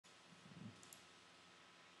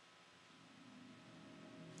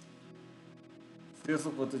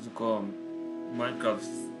Sziasztok, folytatjuk a Minecraft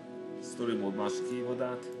Story Mode másik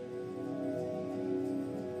évadát.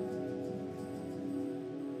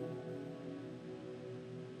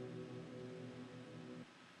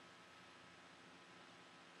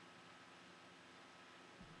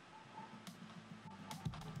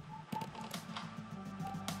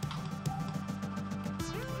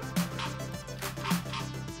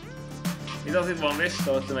 Itt azért van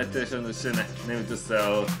restartom, mert teljesen nem jut össze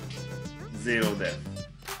a Zero Death.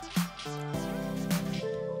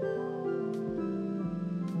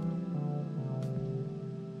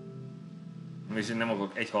 És én nem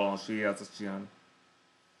akarok egy halálos játszat csinálni.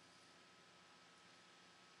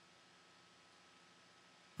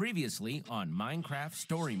 Previously on Minecraft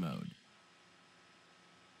Story Mode.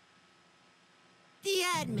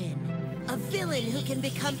 The admin, a villain who can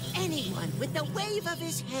become anyone with the wave of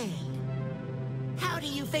his hand. How do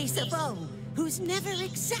you face a foe who's never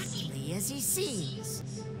exactly as he seems?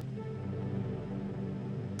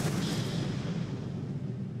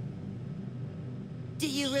 Do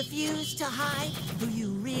you refuse to hide who you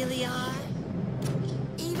really are?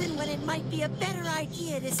 Even when it might be a better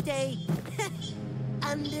idea to stay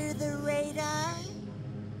under the radar?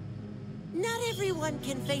 Not everyone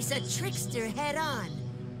can face a trickster head-on.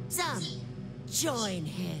 Some join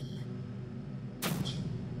him.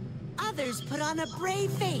 Others put on a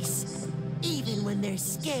brave face, even when they're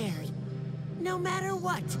scared. No matter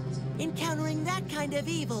what, encountering that kind of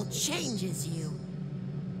evil changes you.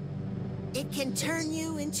 It can turn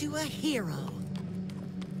you into a hero.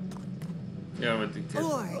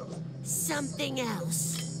 Or something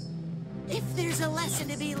else. If there's a lesson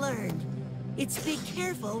to be learned, it's be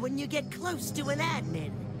careful when you get close to an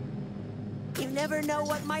admin. You never know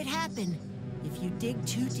what might happen if you dig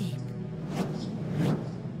too deep.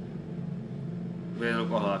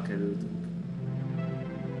 Bedrock alá kerültünk.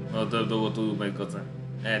 Na, több dolgot tudunk meg az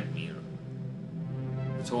admin.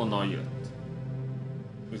 És honnan jött.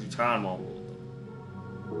 És így hárman voltak.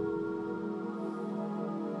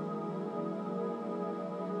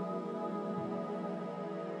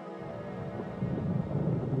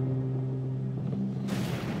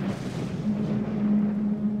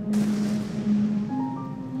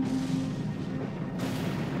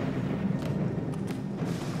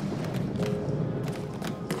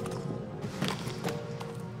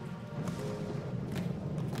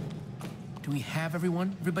 Do we have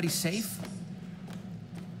everyone? Everybody safe?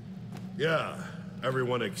 Yeah,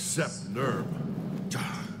 everyone except Nerm.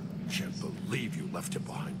 Can't believe you left him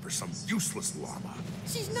behind for some useless llama.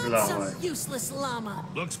 She's not some useless llama.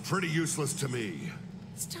 Looks pretty useless to me.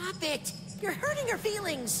 Stop it! You're hurting her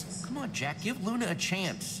feelings. Come on, Jack, give Luna a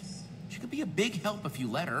chance. She could be a big help if you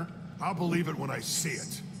let her. I'll believe it when I see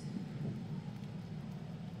it.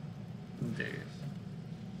 Dave.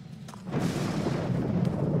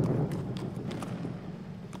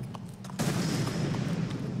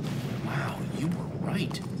 Wow, you were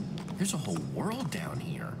right. There's a whole world down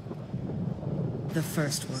here. The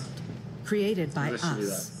first world, created by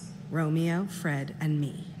us, Romeo, Fred, and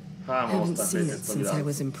me. I haven't seen it since I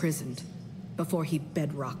was imprisoned, before he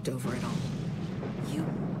bedrocked over it all. You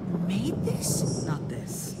made this? Not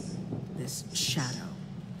this. This shadow.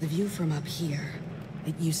 The view from up here,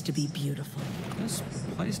 it used to be beautiful. This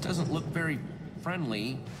place doesn't look very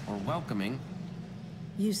friendly or welcoming.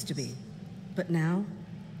 Used to be. But now,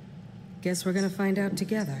 guess we're gonna find out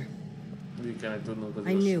together.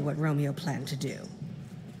 I knew what Romeo planned to do.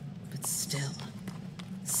 But still,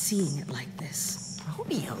 seeing it like this...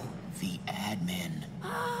 Romeo? The admin.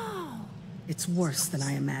 Oh! It's worse than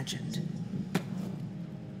I imagined.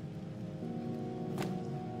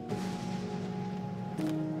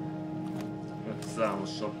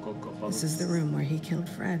 This is the room where he killed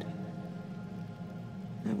Fred.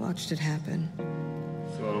 I watched it happen.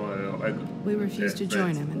 We refused to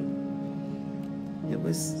join him, and it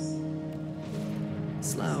was...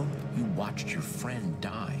 slow. You watched your friend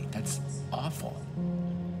die. That's awful.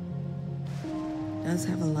 Does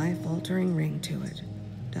have a life-altering ring to it,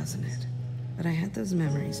 doesn't it? But I had those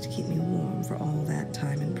memories to keep me warm for all that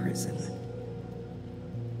time in prison.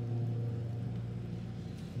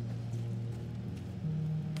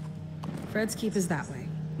 Fred's keep is that way.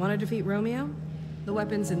 Want to defeat Romeo? The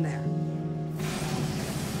weapon's in there.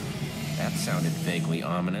 That sounded vaguely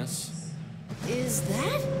ominous. Is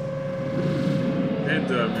that?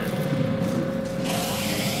 Enderman.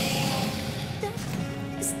 That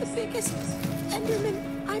is the biggest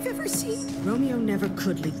Enderman I've ever seen. Romeo never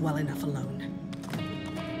could leave well enough alone.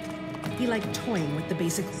 He liked toying with the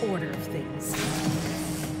basic order of things.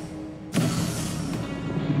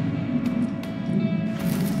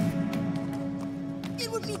 It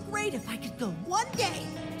would be great if I could go one day,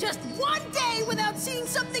 just one day without seeing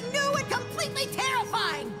something new and completely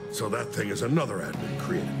terrifying. So that thing is another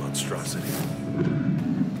admin-created monstrosity.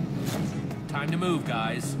 Time to move,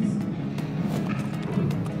 guys.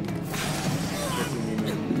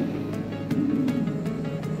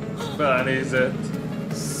 That is it.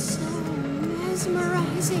 So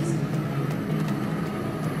mesmerizing.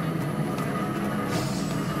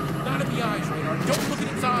 Not at the eyes, Radar. Don't look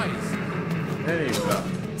at its eyes. There you go.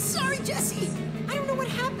 Sorry, Jesse. I don't know what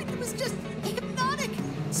happened. It was just hypnotic.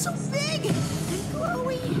 So big and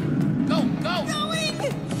glowy. Go, go! Going!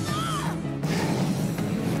 Ah!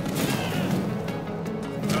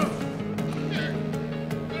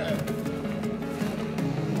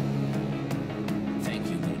 Thank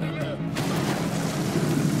you, Luna.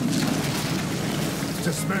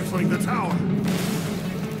 Dismantling the tower.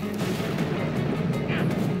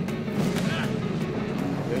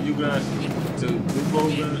 Yeah, you guys to move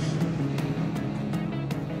over.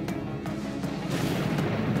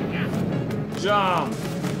 Jump!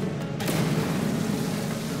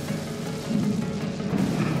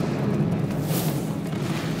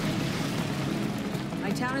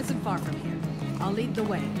 My town isn't far from here. I'll lead the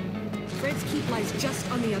way. Fred's keep lies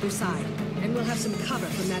just on the other side, and we'll have some cover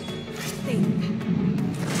from that thing.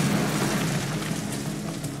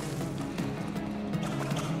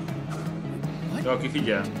 Rocky,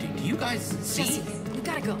 figyelj! Do you guys see? Jesse, you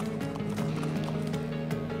gotta go.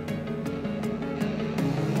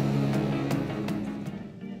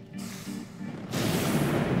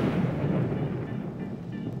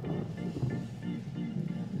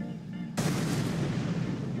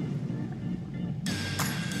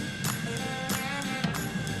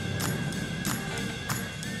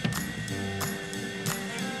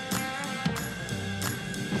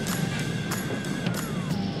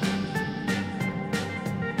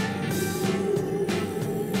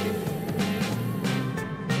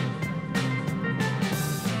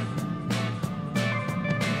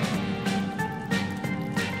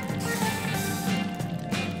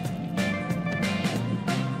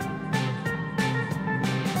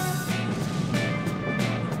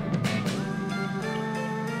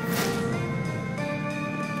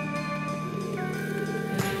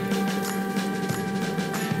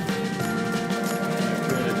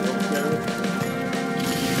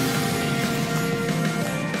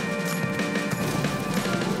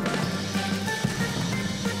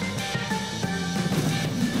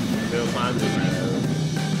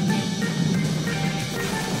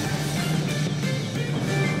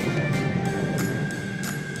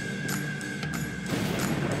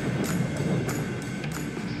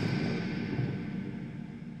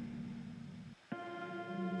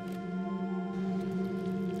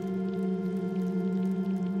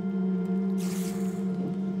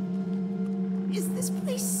 Is this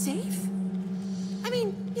place safe? I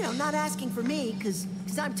mean, you know, not asking for me, because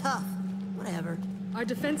I'm tough. Whatever. Our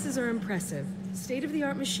defenses are impressive.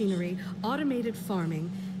 State-of-the-art machinery, automated farming.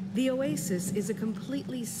 The Oasis is a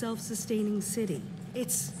completely self-sustaining city.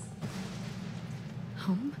 It's...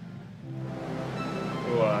 home?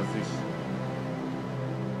 Oasis.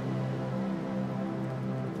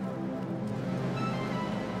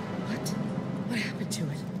 What? What happened to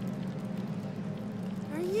it?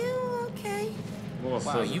 Are you okay?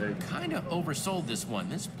 Wow, you kind of oversold this one.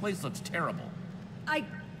 This place looks terrible. I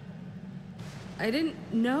didn't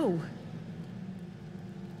know.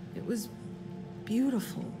 It was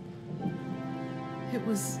beautiful. It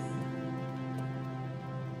was...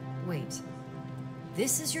 Wait.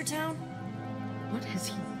 This is your town? What has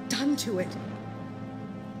he done to it?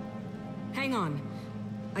 Hang on.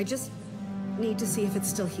 I just need to see if it's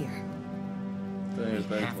still here.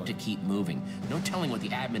 We have to keep moving. No telling what the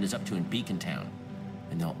admin is up to in Beacon Town.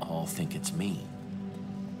 And they'll all think it's me.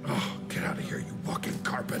 Oh, get out of here, you walking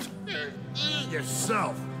carpet.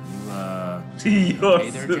 Yourself. Hey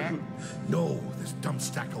there, Jack? No, this dumb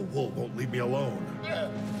stack of wool won't leave me alone.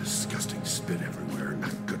 Disgusting spit everywhere,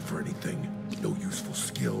 not good for anything. No useful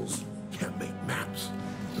skills, can't make maps.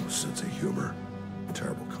 No sense of humor.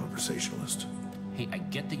 Terrible conversationalist. Hey, I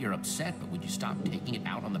get that you're upset, but would you stop taking it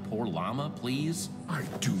out on the poor llama, please? I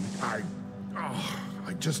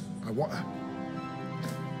want...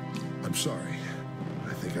 I'm sorry.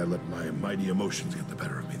 I think I let my mighty emotions get the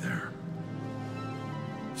better of me there.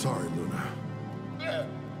 Sorry, Luna.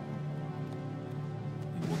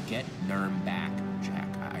 We will get Nurm back, Jack.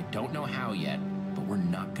 I don't know how yet, but we're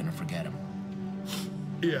not gonna forget him.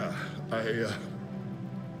 Yeah, I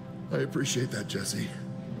appreciate that, Jesse.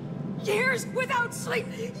 Years without sleep!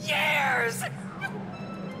 Years!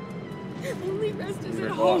 Only rest is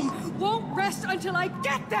at home. Won't rest until I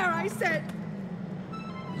get there, I said!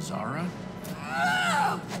 Zara?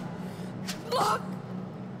 Look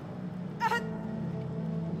at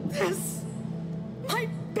this. My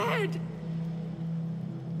bed.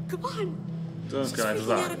 Come on. Don't She's go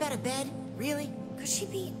freaking out about a bed? Really? Could she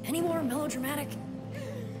be any more melodramatic?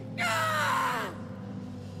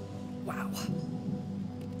 Wow.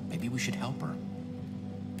 Maybe we should help her.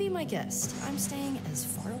 Be my guest. I'm staying as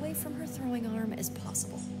far away from her throwing arm as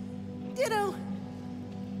possible. Ditto.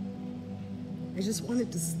 I just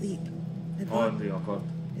wanted to sleep. I thought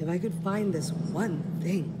if I could find this one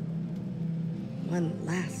thing, one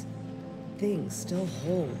last thing still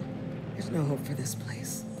whole, there's no hope for this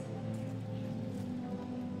place.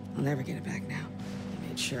 I'll never get it back now. I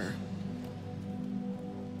made sure.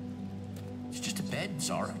 It's just a bed,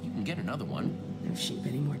 Zara. You can get another one. No sheep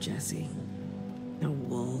anymore, Jesse. No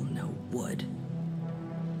wool, no wood.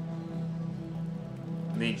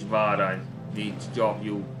 Nincs bárány, nincs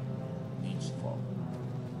gyapjú, nincs fa.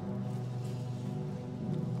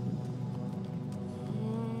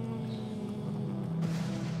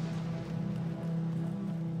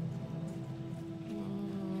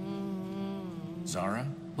 Zara,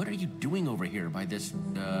 what are you doing over here by this,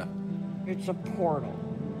 It's a portal.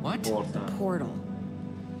 what? Portál. Portal.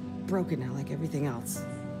 Broken now like everything else.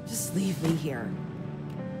 Just leave me here.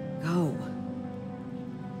 Go.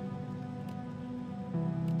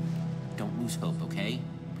 Don't lose hope, okay?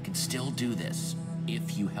 We can still do this,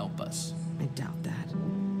 if you help us. I doubt that.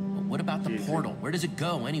 But what about the portal? Where does it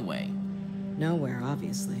go, anyway? Nowhere,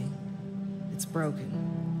 obviously. It's broken.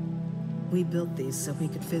 We built these so we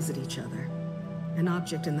could visit each other. An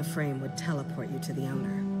object in the frame would teleport you to the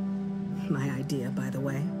owner. My idea, by the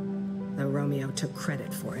way. Though Romeo took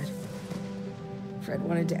credit for it. Fred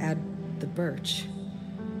wanted to add the birch.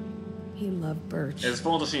 He loved birch. Ez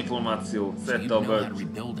fontos információ. So you Szedte a know how to bölcs.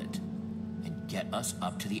 rebuild it. And get us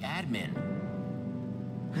up to the admin.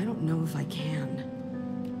 I don't know if I can.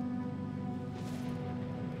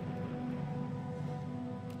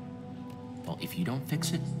 Well, if you don't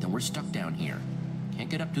fix it, then we're stuck down here. Can't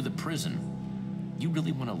get up to the prison. You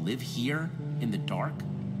really want to live here, in the dark,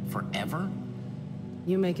 forever?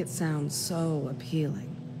 You make it sound so appealing.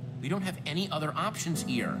 We don't have any other options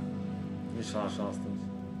here. Nincs más asztals.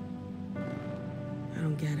 I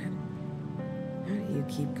don't get it. How do you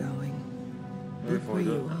keep going? Look where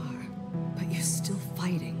you are, but you're still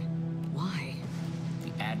fighting. Why?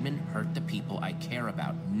 The admin hurt the people I care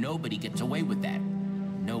about. Nobody gets away with that.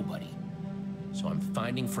 Nobody. So I'm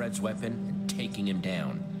finding Fred's weapon and taking him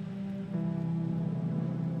down.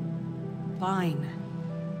 Fine.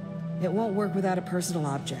 It won't work without a personal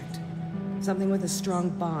object. Something with a strong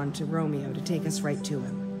bond to Romeo to take us right to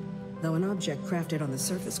him. Though an object crafted on the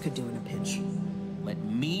surface could do in a pinch. Let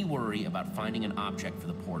me worry about finding an object for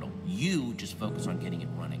the portal. You just focus on getting it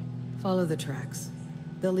running. Follow the tracks.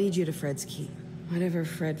 They'll lead you to Fred's keep. Whatever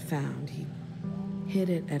Fred found, he hid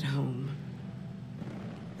it at home.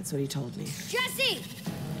 That's what he told me. Jesse!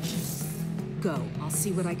 Go. I'll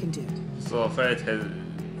see what I can do. Szóval Fredhez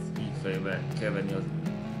így fejbe kell venni az...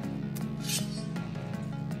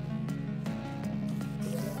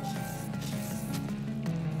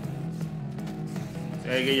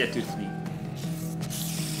 Elég egyet ütni.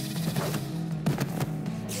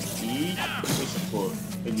 Így, és akkor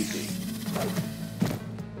egy ütés.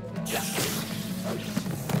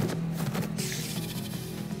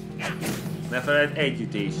 Ne feledd, egy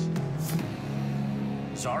ütés.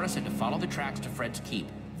 Zara said to follow the tracks to Fred's keep.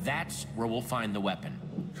 That's where we'll find the weapon.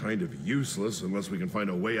 Kind of useless unless we can find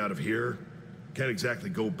a way out of here. Can't exactly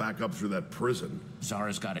go back up through that prison.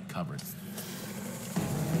 Zara's got it covered.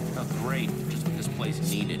 Oh, great. Just what this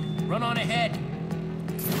place needed. Run on ahead!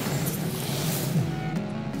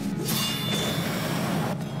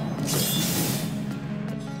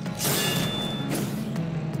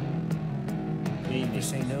 You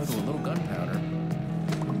say no to a little gunpowder.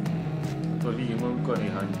 Akkor vigyünk magunkkal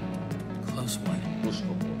néhány Close one.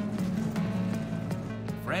 puskokból.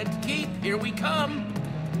 Fred's keep, here we come!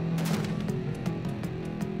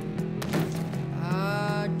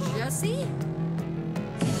 Jesse?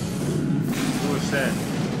 Úristen!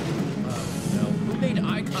 No. Who made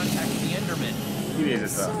eye contact with the Enderman? Ki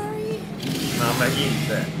nézett rá? Sorry. Na, megint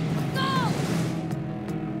te! Go!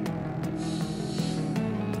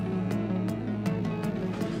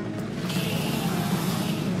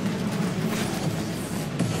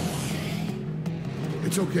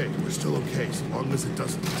 It's okay. We're still okay, as long as it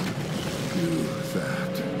doesn't do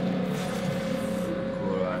that.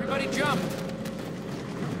 Kurva. Everybody jump!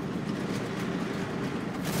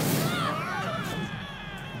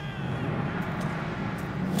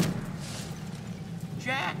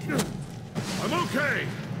 Jack! I'm okay!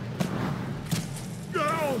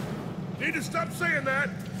 Go! Need to stop saying that!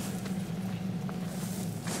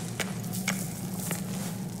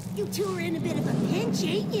 You two are in a bit of a pinch,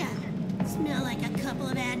 ain't ya? Smell like a couple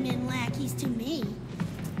of admin lackeys to me.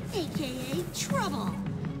 AKA trouble.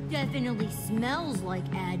 Definitely smells like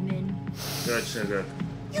admin. Good.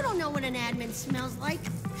 You don't know what an admin smells like.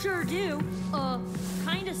 Sure do.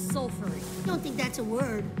 Kinda sulfury. Don't think that's a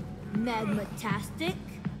word. Magmatastic?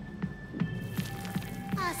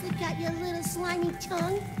 Also got your little slimy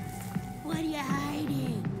tongue. What are you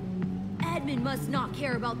hiding? Admin must not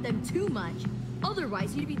care about them too much.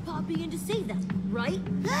 Otherwise, he'd be popping in to save them, right?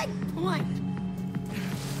 Good point.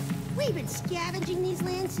 We've been scavenging these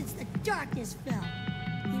lands since the darkness fell.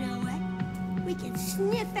 You know what? We can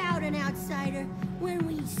sniff out an outsider when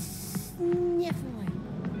we sniff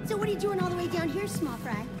one. So what are you doing all the way down here, small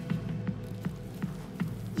fry?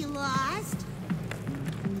 You lost?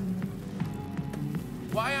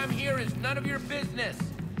 Why I'm here is none of your business.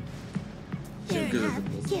 Fair enough.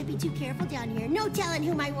 Can't be too careful down here. No telling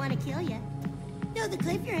who might want to kill you. Though the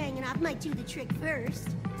cliff you're hanging off might do the trick first.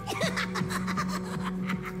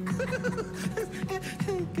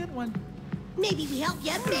 Good one. Maybe we help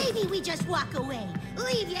you, maybe we just walk away.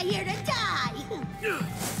 Leave you here to die.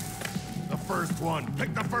 The first one.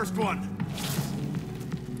 Pick the first one.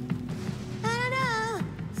 I don't know.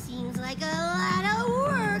 Seems like a lot of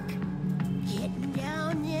work. Getting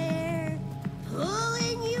down there,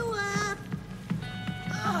 pulling you up.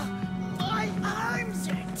 My arms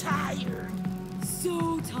are tired.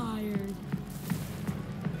 So tired.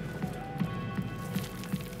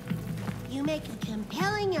 You make a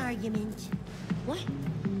compelling argument. What?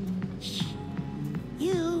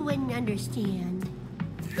 You wouldn't understand.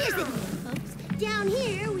 Here's the deal, folks. Down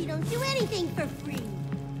here, we don't do anything for free.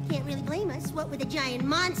 Can't really blame us, what with the giant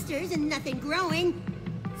monsters and nothing growing.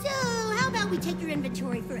 So, how about we take your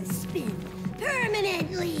inventory for a spin?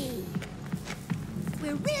 Permanently!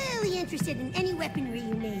 We're really interested in any weaponry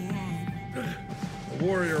you may have. A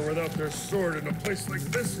warrior without their sword in a place like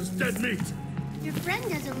this is dead meat. Your friend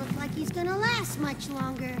doesn't look like he's gonna last much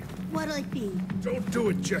longer. What'll it be? Don't do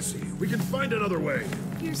it, Jesse. We can find another way.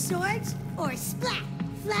 Your swords? Or splat?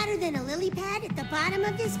 Flatter than a lily pad at the bottom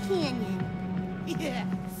of this canyon. Yeah,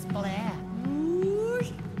 splat.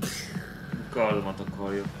 Karmat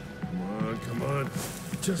akarja. Come on.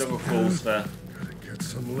 Just Csak a close fel. gotta get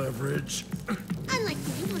some leverage. Unlike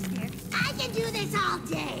the English there, I can do this all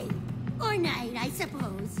day. Or night, I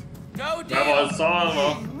suppose. Go, Be van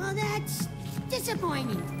szalva. Well, that's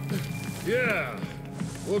disappointing. Yeah,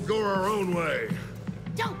 we'll go our own way.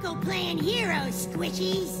 Don't go playing heroes,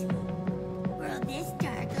 squishies. World this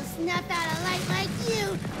dark will snuff out a light like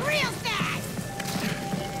you real fast.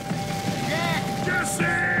 Jesse!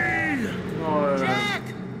 No, Jack!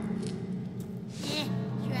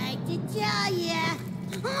 Tried to tell ya.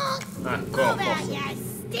 Move go, out, go. ya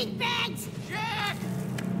stink bags. Jack!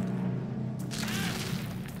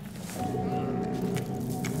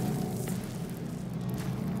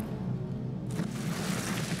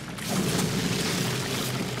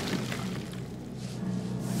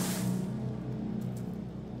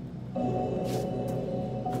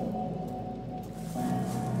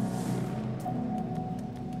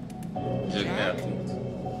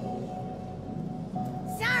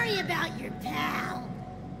 Sorry about your pal.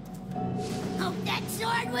 Hope that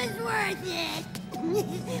sword was worth it.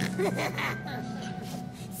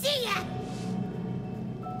 See ya!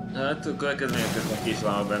 Hát a következményeket is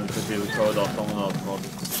van bennük, hogy ha odaadtam volna a kardot.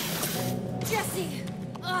 Jesse!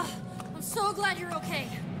 I'm so glad you're okay.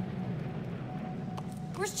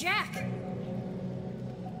 Where's Jack?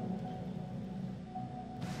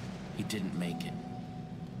 He didn't make it.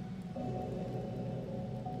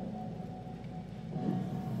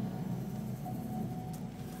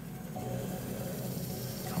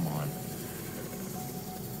 Come on.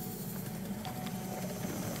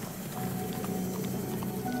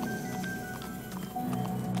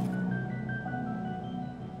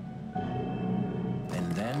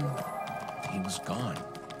 And then he was gone.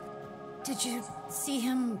 Did you see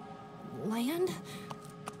him land?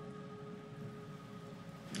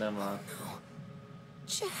 Nem lát.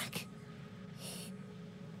 Jack.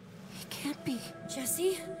 He can't be.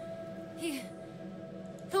 Jesse?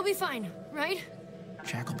 He'll be fine, right?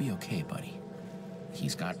 Jack will be okay, buddy.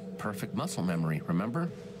 He's got perfect muscle memory, remember?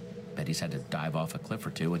 Bet he's had to dive off a cliff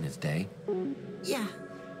or two in his day. Yeah.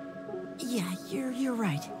 Yeah, you're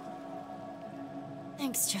right.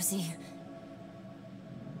 Thanks, Jesse.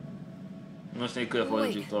 Most nélkül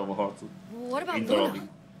folytatjuk tovább a harcot. What about Egy Luna? darabig.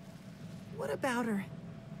 What about her?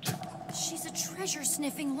 She's a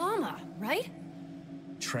treasure-sniffing llama, right?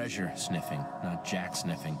 Treasure sniffing, not Jack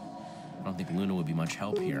sniffing. I don't think Luna would be much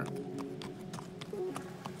help here.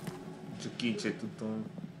 Csak kincsét tudtam.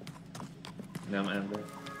 Nem ember.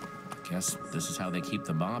 Guess this is how they keep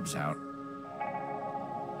the mobs out.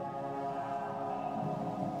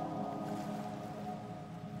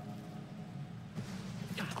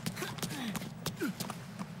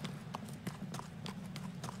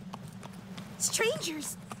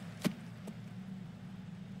 Strangers!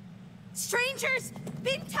 Strangers!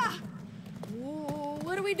 Binta! Whoa,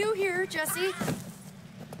 what do we do here, Jesse?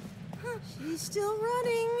 She's still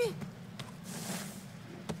running.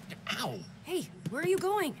 Ow! Hey, where are you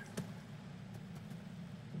going?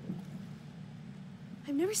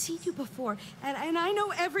 I've never seen you before, and I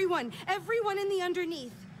know everyone in the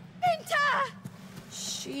underneath. Binta!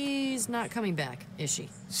 She's not coming back, is she?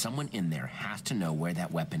 Someone in there has to know where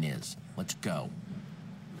that weapon is. Let's go.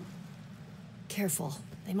 Careful.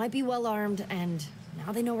 They might be well armed, and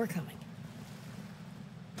now they know we're coming.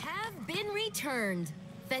 Have been returned.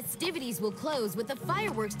 Festivities will close with a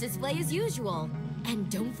fireworks display as usual. And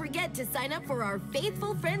don't forget to sign up for our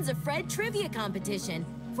Faithful Friends of Fred trivia competition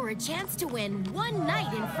for a chance to win one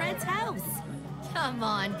night in Fred's house. Come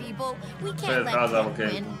on, people. We can't let Fred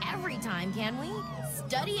win every time, can we?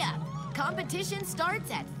 Study up. Competition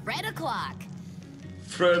starts at Fred o'clock.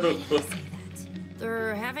 Fred o'clock.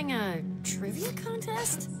 They're having a trivia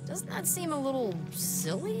contest? Doesn't that seem a little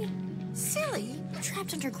silly? Silly? We're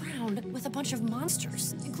trapped underground with a bunch of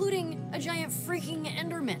monsters, including a giant freaking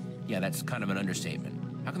Enderman. Yeah, that's kind of an understatement.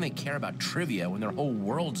 How can they care about trivia when their whole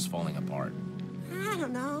world's falling apart? I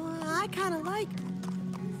don't know. I kind of like...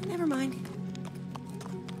 Never mind.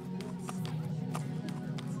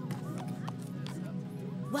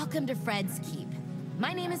 Welcome to Fred's Keep.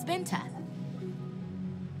 My name is Binta.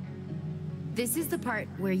 This is the part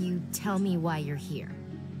where you tell me why you're here.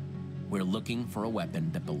 We're looking for a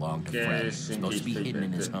weapon that belonged to Fred. It's supposed to be hidden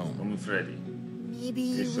in his home.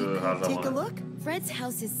 Maybe we could take a look? Fred's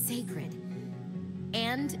house is sacred.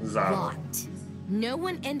 And locked. No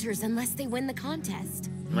one enters unless they win the contest.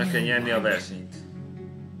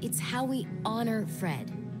 It's how we honor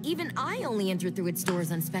Fred. Even I only enter through its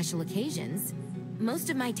doors on special occasions. Most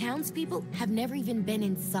of my townspeople have never even been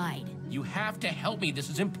inside. You have to help me. This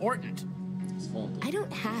is important. I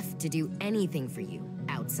don't have to do anything for you,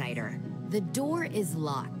 outsider. The door is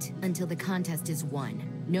locked until the contest is won.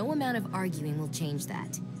 No amount of arguing will change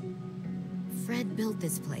that. Fred built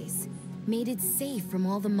this place, made it safe from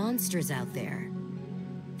all the monsters out there.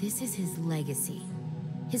 This is his legacy,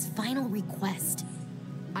 his final request.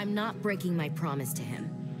 I'm not breaking my promise to him.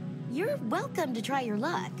 You're welcome to try your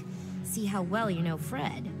luck. See how well you know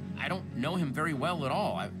Fred. I don't know him very well at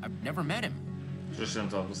all. I've never met him.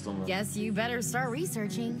 Guess you better start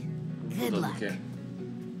researching. Good luck.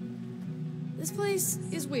 This place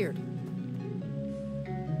is weird.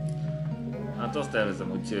 Hát azt tervezem,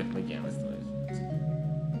 hogy megjelent ezt a részt.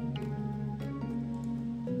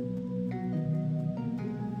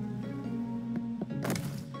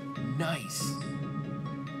 Nice.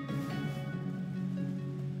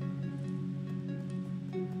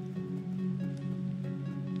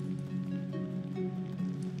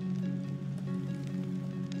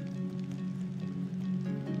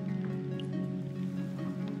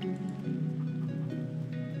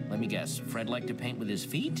 Let me guess, Fred liked to paint with his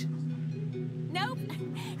feet? Nope.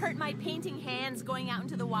 Hurt my painting hands going out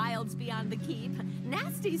into the wilds beyond the keep.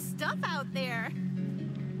 Nasty stuff out there.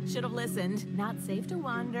 Should have listened. Not safe to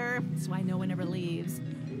wander. That's why no one ever leaves.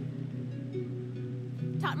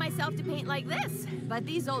 Taught myself to paint like this, but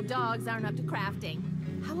these old dogs aren't up to crafting.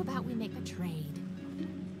 How about we make a trade?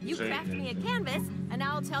 You craft me a canvas, and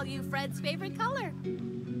I'll tell you Fred's favorite color.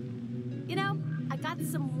 You know, I got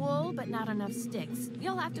some wool, but not enough sticks.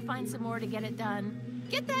 You'll have to find some more to get it done.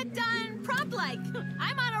 Get that done, prompt-like.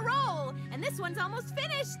 I'm on a roll, and this one's almost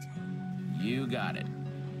finished. You got it.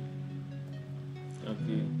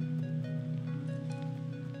 Okay.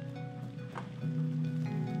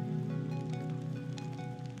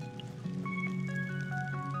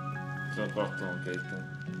 Csak karton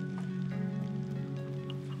kéten.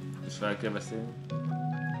 És fel kell beszélni?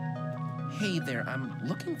 Hey there, I'm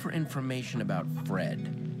looking for information about Fred.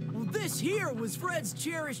 Well, this here was Fred's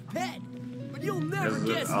cherished pet. But you'll never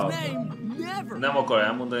guess his name. Never. Nem akar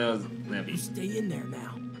elmondani, az nem. You stay in there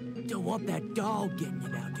now. Don't want that dog getting you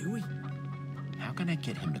now, do we? How can I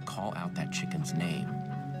get him to call out that chicken's name?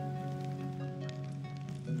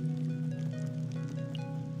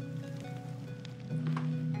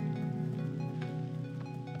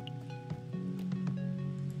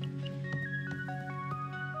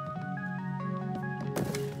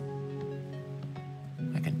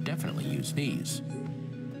 I can definitely use these.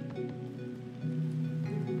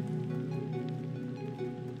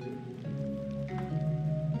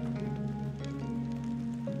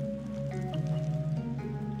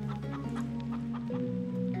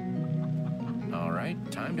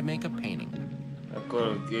 to make a painting.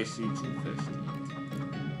 Akkor készítsünk festményt.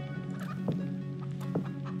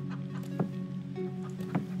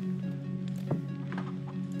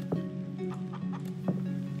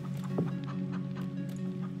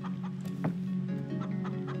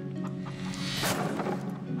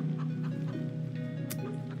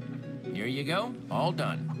 Here you go, all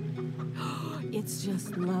done. It's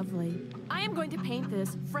just lovely. I am going to paint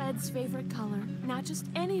this Fred's favorite color. Not just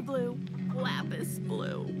any blue, lapis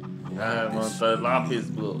blue. Mondta, lapis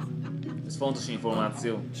blue. Ez fontos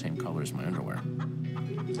információ. Same color as my underwear.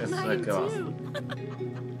 Ezt meg kell azt.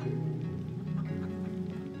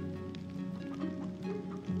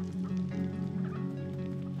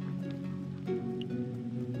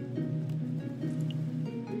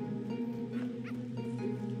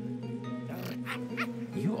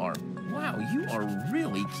 You are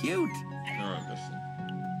really cute.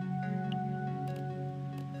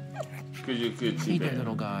 Hey there,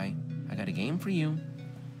 little guy. I got a game for you.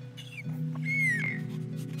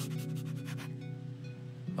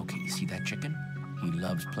 Okay, you see that chicken? He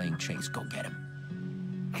loves playing chase. Go get him.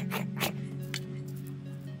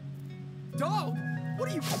 Dog? What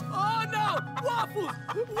are you... Oh, no! Waffles!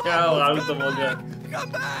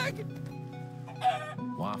 Come back!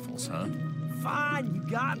 Waffles, huh? Fine, you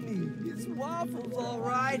got me. It's Waffles, all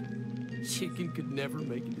right. Chicken could never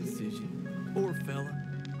make a decision. Poor fella.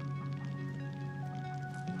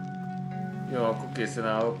 Jó, akkor készen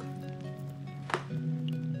állok.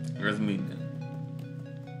 Ez minden.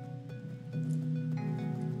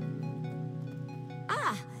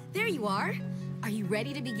 Ah, there you are. Are you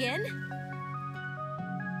ready to begin?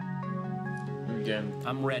 Igen.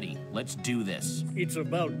 I'm ready. Let's do this. It's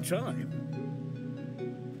about time.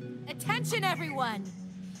 Attention, everyone!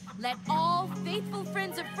 Let all faithful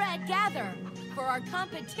friends of Fred gather, for our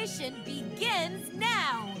competition begins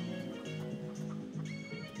now!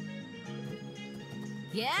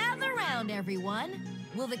 Gather round, everyone.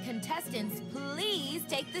 Will the contestants please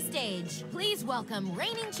take the stage? Please welcome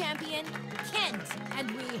reigning champion, Kent.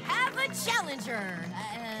 And we have a challenger.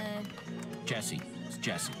 Jesse. It's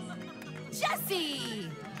Jesse. Jesse!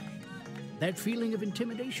 That feeling of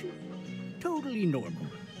intimidation? Totally normal.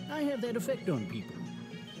 I have that effect on people.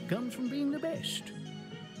 Comes from being the best.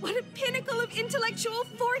 What a pinnacle of intellectual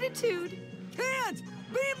fortitude! Kent,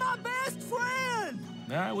 be my best friend!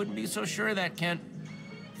 I wouldn't be so sure of that, Kent.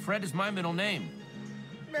 Fred is my middle name.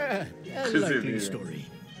 A likely story.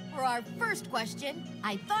 For our first question,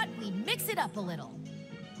 I thought we'd mix it up a little.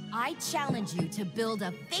 I challenge you to build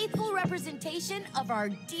a faithful representation of our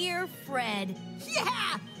dear Fred.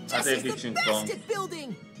 Yeah! Jesse's the best at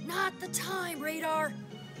building! Not the time, Radar.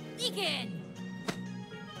 Begin!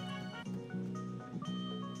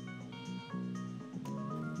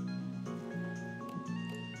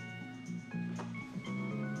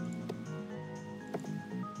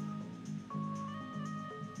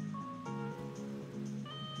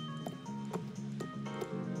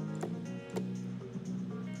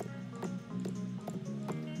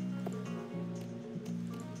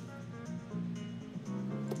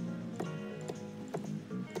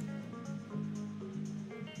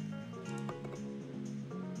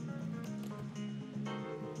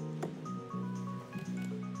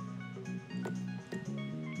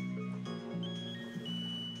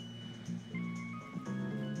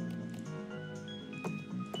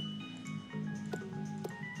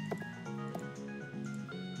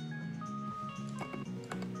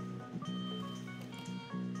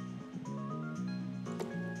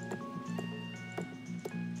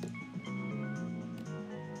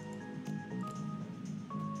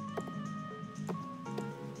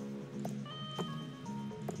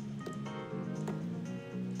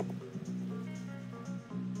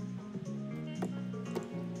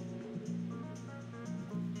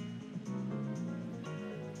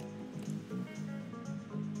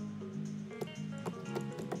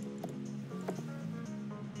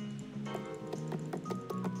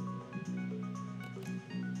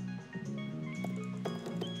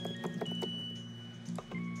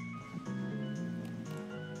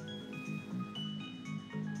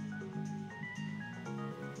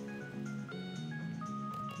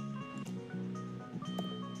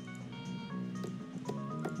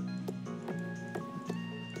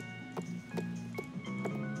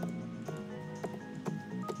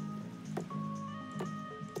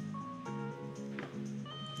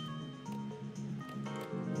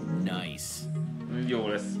 Nice. Jó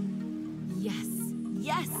lesz. Yes,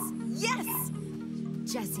 yes, yes!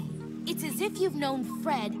 Jesse, it's as if you've known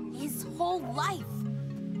Fred his whole life.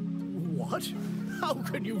 What? How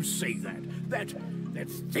can you say that? That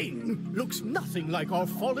thing looks nothing like our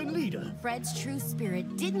fallen leader. Fred's true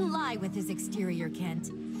spirit didn't lie with his exterior, Kent,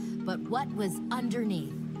 but what was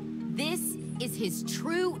underneath. This is his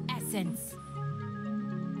true essence.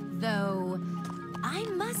 Though, I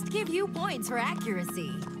must give you points for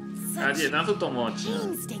accuracy. Such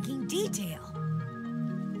painstaking detail.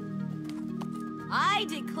 I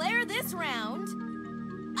declare this round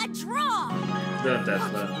a draw.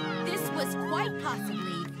 This was quite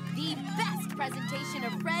possibly the best presentation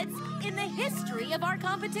of Fred's in the history of our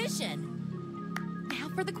competition. Now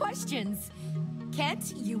for the questions.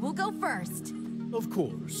 Kent, you will go first. Of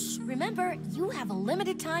course. Remember, you have a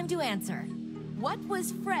limited time to answer. What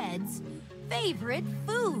was Fred's favorite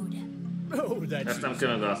food? Oh, that's easy.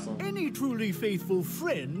 Any truly faithful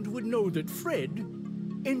friend would know that Fred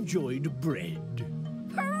enjoyed bread.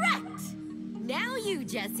 Correct! Now you,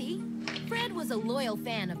 Jesse. Fred was a loyal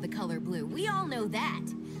fan of the color blue. We all know that.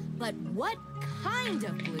 But what kind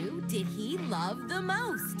of blue did he love the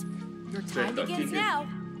most? Your time begins now.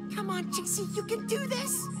 Come on, Jesse, you can do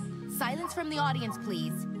this. Silence from the audience,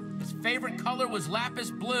 please. His favorite color was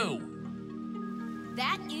lapis blue.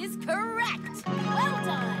 That is correct. Well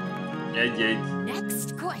done.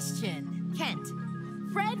 Next question. Kent.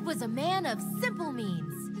 Fred was a man of simple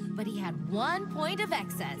means, but he had 1 point of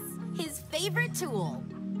excess. His favorite tool.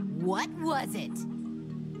 What was it?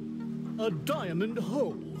 A diamond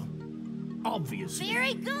hoe. Obviously.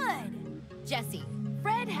 Very good. Jesse,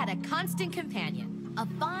 Fred had a constant companion, a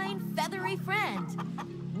fine, feathery friend.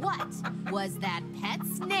 What was that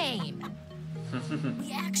pet's name?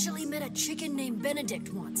 We actually met a chicken named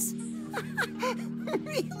Benedict once.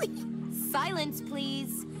 Really? Silence,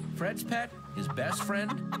 please. Fred's pet, his best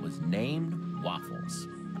friend, was named Waffles.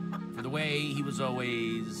 For the way he was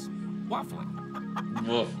always waffling.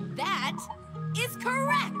 Woof. That is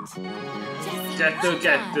correct. Jesse,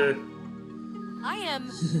 I am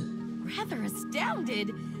rather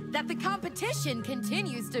astounded that the competition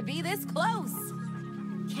continues to be this close.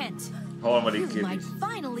 Kent, you might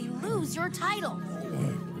finally lose your title.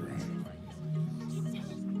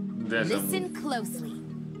 Listen closely,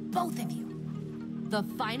 both of you. The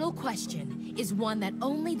final question is one that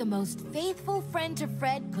only the most faithful friend to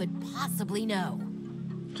Fred could possibly know.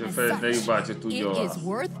 As such, it is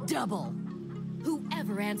worth double.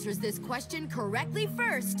 Whoever answers this question correctly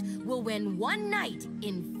first will win one night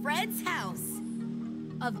in Fred's house.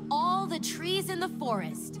 Of all the trees in the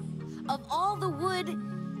forest, of all the wood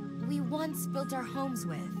we once built our homes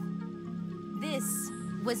with, this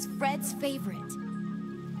was Fred's favorite.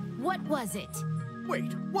 What was it?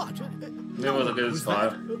 Wait, what?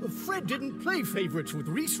 Fred didn't play favorites with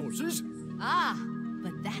resources. Ah,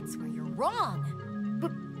 but that's where you're wrong.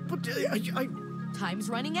 But I... Time's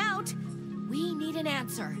running out. We need an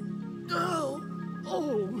answer. Oh.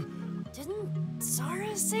 Didn't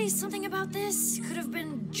Zara say something about this? Could have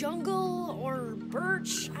been jungle or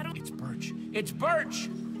birch. I don't... It's birch. It's birch!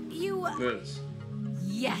 You... Yes.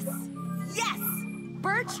 Yes. Yes!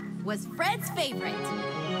 Birch was Fred's favorite.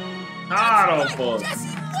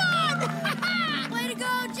 Jesse won! Way to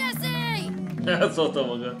go, Jesse!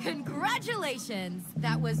 Congratulations!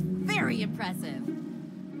 That was very impressive.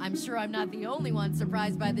 I'm sure I'm not the only one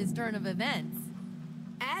surprised by this turn of events.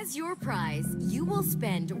 As your prize, you will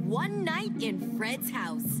spend one night in Fred's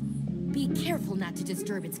house. Be careful not to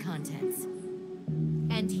disturb its contents.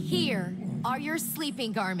 And here are your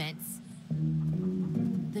sleeping garments.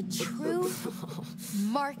 The true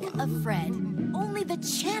mark of Fred. Only the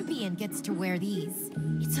champion gets to wear these.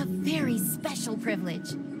 It's a very special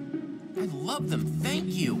privilege. I love them, thank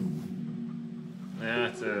you.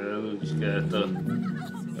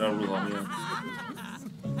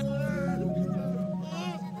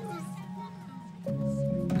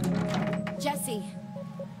 Jesse,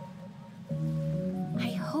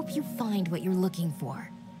 I hope you find what you're looking for.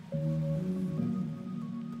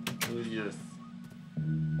 Yes.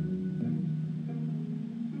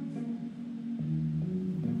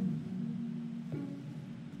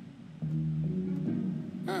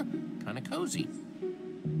 Huh, kinda cozy.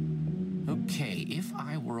 Okay, if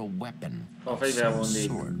I were a weapon of some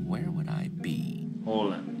sort, where would I be?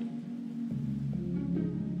 Holland.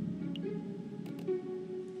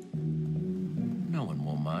 No one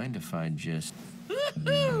will mind if I just...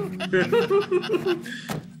 I'm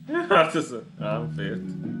fair.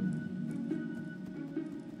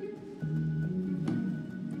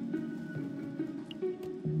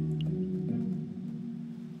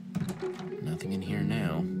 Nothing in here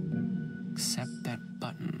now, except that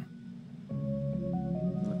button.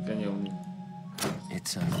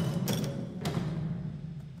 It's a...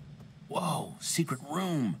 Whoa, secret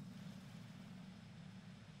room.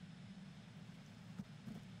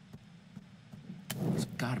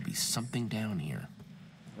 be something down here.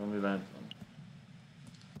 Ami lent van.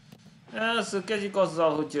 Először kezdjük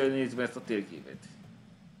azzal, hogy nézzük ezt a térképet.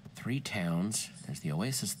 3 towns. There's the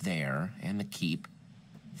oasis there, and the keep.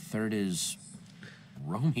 Third is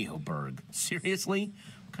Romeoburg. Seriously?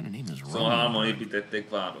 What kind of name is Szóval hárman Romeoburg? építették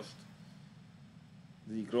várost.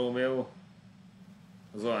 Az egyik Romeo,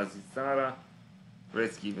 az oázis Sarah,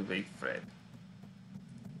 Fred's kívül pedig Fred.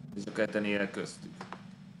 És a ketten élnek köztük.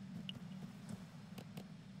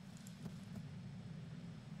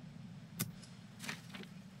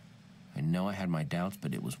 I know I had my doubts,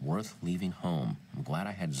 but it was worth leaving home. I'm glad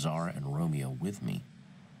I had Zara and Romeo with me.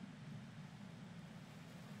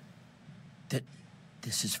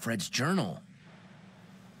 This is Fred's journal.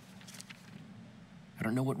 I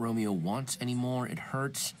don't know what Romeo wants anymore. It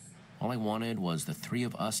hurts. All I wanted was the 3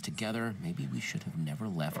 of us together. Maybe we should have never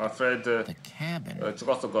left the cabin. Csak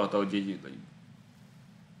azt akarta, hogy együtt legyünk.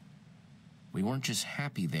 We weren't just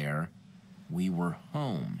happy there. We were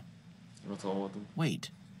home. Otthon voltunk.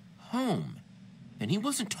 Wait, home? And he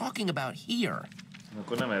wasn't talking about here.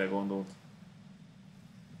 Akkor nem erre gondolt.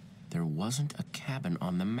 There wasn't a cabin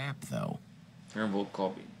on the map, though. Nem volt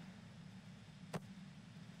kabin.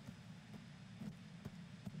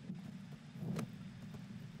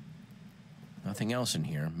 Nothing else in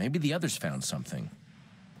here. Maybe the others found something.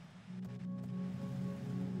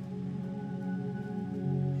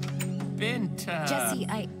 Binta! Jesse,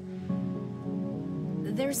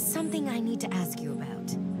 there's something I need to ask you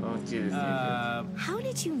about. How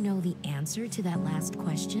did you know the answer to that last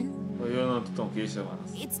question?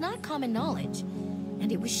 It's not common knowledge,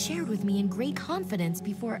 and it was shared with me in great confidence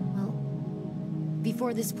before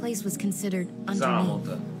this place was considered under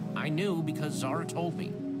me. I knew because Zara told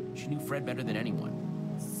me. She knew Fred better than anyone.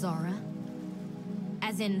 Zara?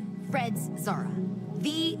 As in Fred's Zara.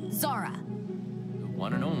 The Zara. The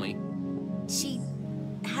one and only. She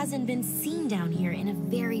hasn't been seen down here in a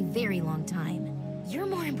very, very long time. You're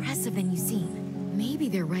more impressive than you seem. Maybe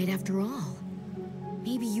they're right after all.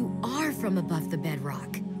 Maybe you are from above the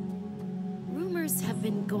bedrock. Rumors have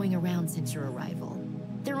been going around since your arrival.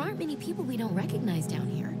 There aren't many people we don't recognize down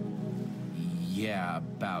here. Yeah,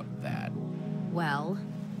 about that. Well,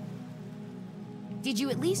 did you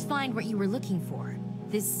at least find what you were looking for?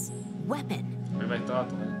 This weapon?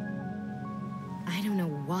 I don't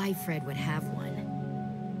know why Fred would have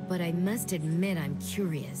one, but I must admit I'm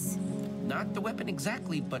curious. Not the weapon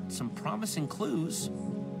exactly, but some promising clues.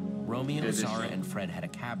 Romeo, Zara, and Fred had a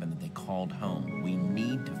cabin that they called home. We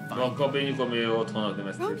need to find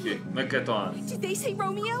it. Did they say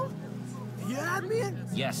Romeo? The admin?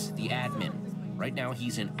 Yes, the admin. Right now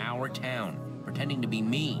he's in our town, pretending to be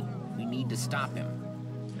me. We need to stop him.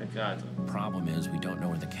 Problem is, we don't know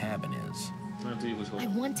where the cabin is. I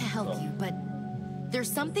want to help you, but there's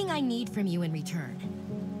something I need from you in return.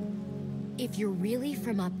 If you're really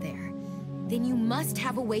from up there, then you must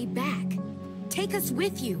have a way back. Take us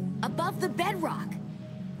with you, above the bedrock.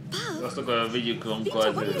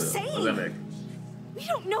 Vita, what are you saying? We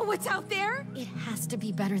don't know what's out there. It has to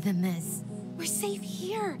be better than this. We're safe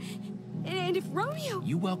here. And if Romeo...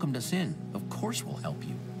 You welcomed us in. Of course we'll help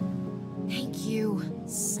you. Thank you.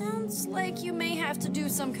 Sounds like you may have to do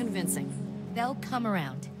some convincing. They'll come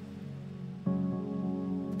around.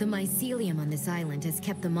 The mycelium on this island has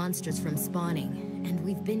kept the monsters from spawning, and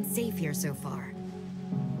we've been safe here so far.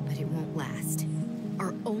 But it won't last.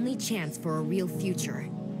 Our only chance for a real future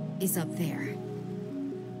is up there.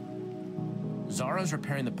 Zara's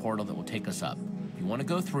repairing the portal that will take us up. If you want to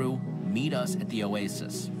go through, meet us at the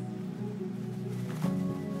oasis.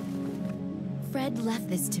 Fred left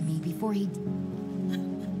this to me before he...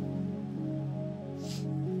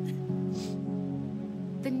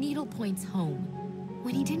 The needle points home.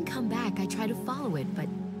 When he didn't come back, I tried to follow it, but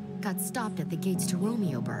got stopped at the gates to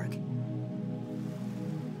Romeoburg.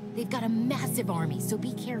 They've got a massive army, so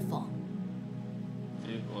be careful.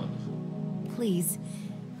 Please,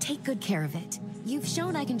 take good care of it. You've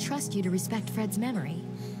shown I can trust you to respect Fred's memory.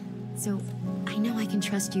 So, I know I can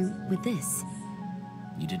trust you with this.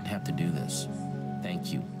 You didn't have to do this.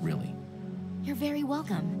 Thank you, really. You're very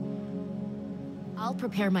welcome. I'll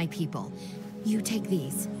prepare my people. You take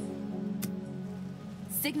these.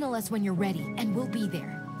 Signal us when you're ready, and we'll be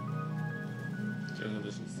there.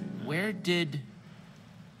 Where did...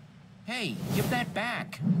 Hey, give that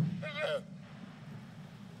back.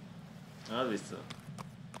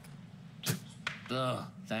 Ugh,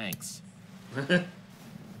 thanks.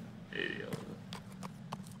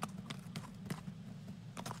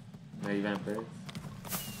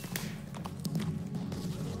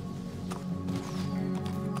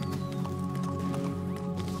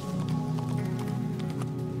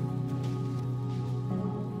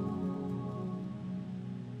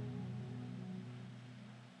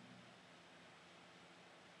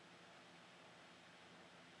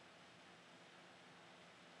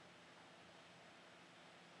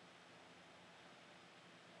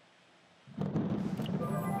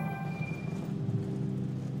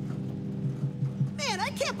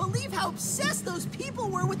 can't believe how obsessed those people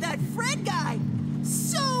were with that Fred guy.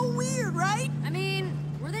 So weird, right? I mean,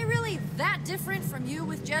 were they really that different from you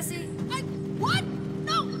with Jesse? What?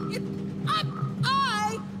 No,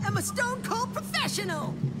 I am a stone cold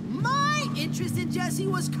professional. My interest in Jesse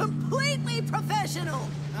was completely professional.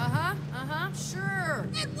 Sure.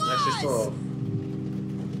 It was.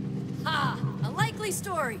 Ha! A likely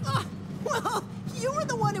story. Well, you were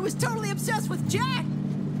the one who was totally obsessed with Jack.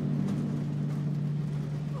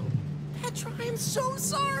 Petra, I'm so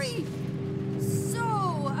sorry. So,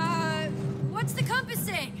 what's the compass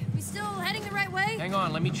saying? We still heading the right way? Hang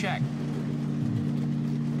on, let me check.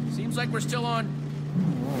 Seems like we're still on.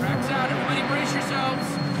 Tracks out, everybody brace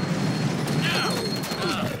yourselves.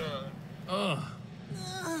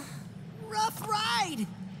 Rough ride.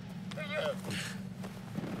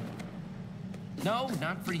 No,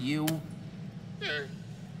 not for you.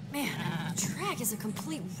 Man, the track is a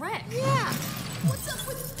complete wreck. Yeah. What's up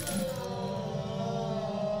with...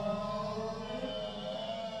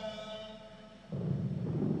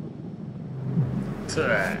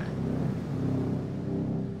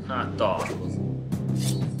 Not dog.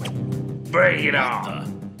 Bring it on.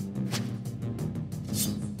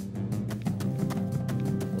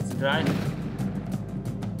 What's it right?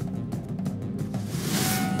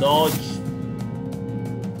 Dodge.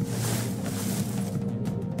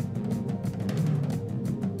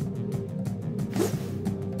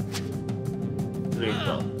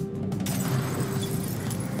 Dritto.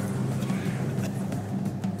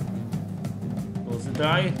 What's it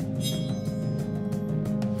right?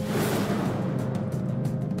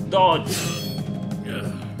 Dodge.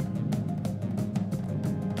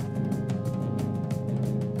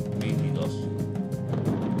 Rígidos.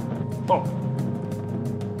 Pop.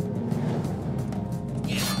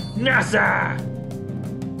 NASA.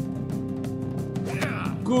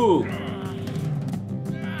 Go.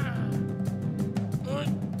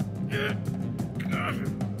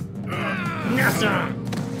 NASA.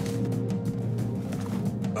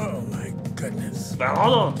 Oh my goodness.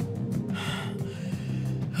 Hold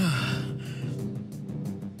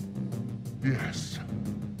Yes.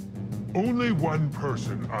 Only one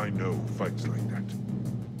person I know fights like that.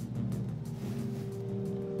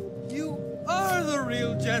 You are the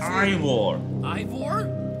real Jesse. Ivor.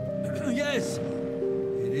 Ivor? Yes.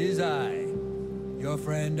 It is I. Your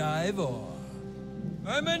friend Ivor.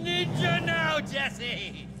 I'm a ninja now,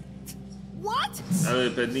 Jesse! What?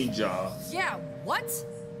 Ninja. Yeah, what?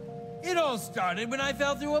 It all started when I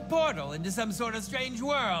fell through a portal into some sort of strange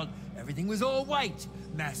world. Everything was all white.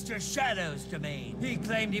 Master Shadow's domain. He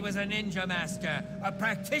claimed he was a ninja master, a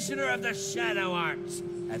practitioner of the shadow arts.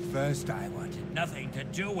 At first, I wanted nothing to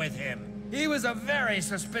do with him. He was a very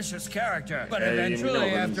suspicious character, but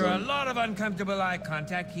eventually, after a lot of uncomfortable eye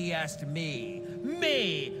contact, he asked me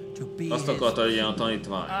to be his...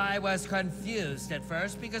 I was confused at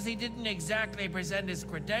first because he didn't exactly present his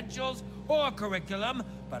credentials or curriculum,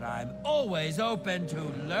 but I'm always open to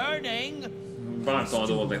learning. Life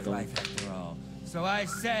after all. So I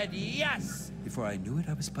said yes. Before I knew it,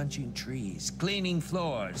 I was punching trees, cleaning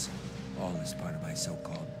floors. All as part of my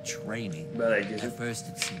so-called training. At first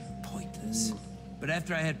it seemed pointless. But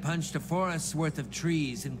after I had punched a forest's worth of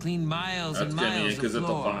trees and cleaned miles and miles of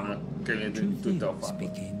floor, two things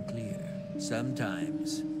became clear.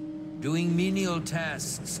 Sometimes, doing menial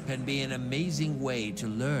tasks can be an amazing way to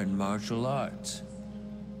learn martial arts.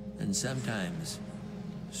 And sometimes,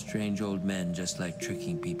 strange old men just like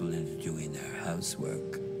tricking people into doing their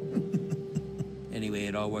housework. Anyway,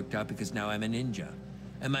 it all worked out because now I'm a ninja.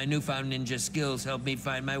 And my newfound ninja skills help me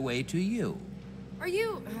find my way to you. Are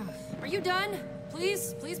you done?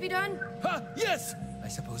 Please be done? Yes! I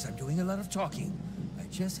suppose I'm doing a lot of talking. I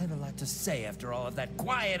just had a lot to say after all of that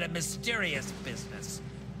quiet and mysterious business.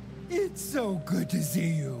 It's so good to see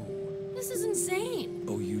you. This is insane.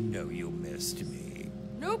 Oh, you know you missed me.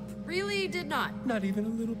 Nope, really did not. Not even a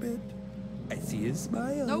little bit? I see a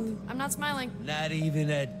smile. Nope, I'm not smiling. Not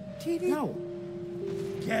even a teeny... No.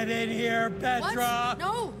 Get in here, Bedrock!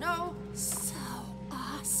 What? No. So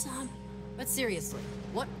awesome. But seriously,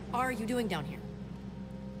 what are you doing down here?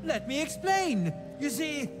 Let me explain. You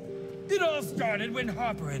see, it all started when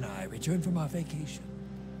Harper and I returned from our vacation.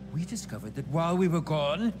 We discovered that while we were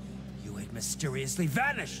gone, you had mysteriously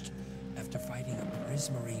vanished after fighting a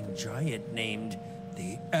prismarine giant named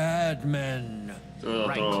the Admin.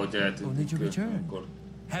 Right. Only to return,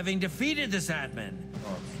 having defeated this Admin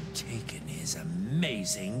and taken his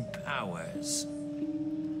amazing powers.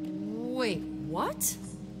 Wait, what?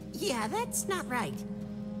 Yeah, that's not right.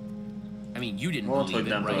 I mean, you didn't believe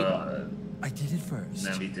it, right? I did it first.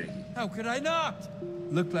 How could I not?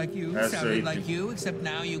 Looked like you, sounded like you, except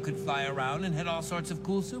now you could fly around and had all sorts of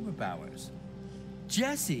cool superpowers.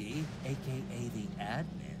 Jesse, aka the admin,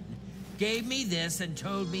 gave me this and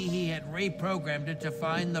told me he had reprogrammed it to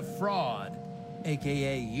find the fraud,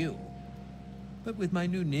 aka you. But with my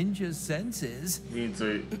new ninja senses,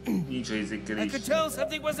 I could tell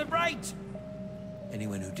something wasn't right.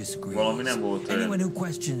 Anyone who disagrees, anyone who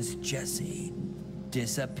questions Jesse,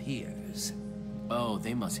 disappears. Oh,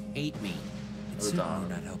 they must hate me. It's certainly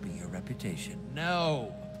not helping your reputation.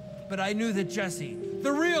 No. But I knew that Jesse,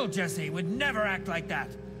 the real Jesse, would never act like that.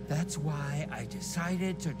 That's why I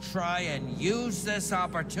decided to try and use this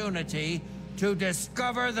opportunity to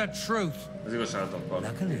discover the truth.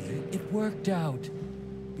 Luckily, it worked out.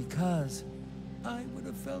 Because I would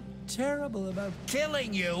have felt terrible about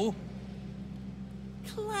killing you.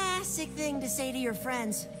 Classic thing to say to your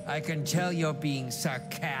friends. I can tell you're being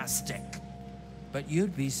sarcastic. But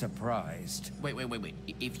you'd be surprised. Wait.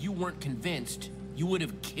 If you weren't convinced, you would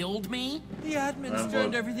have killed me? The admin's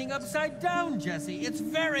turned everything upside down, Jesse. It's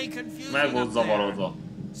very confusing up there.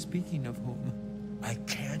 Speaking of whom, I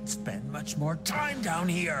can't spend much more time down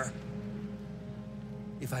here.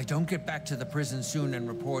 If I don't get back to the prison soon and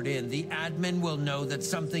report in, the admin will know that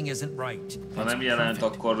something isn't right.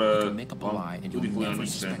 Make up a lie and you'll never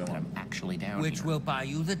suspect that I'm actually down Which will buy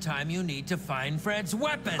you the time you need to find Fred's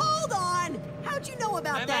weapon. Hold on! How'd you know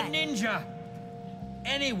about that? I'm a ninja.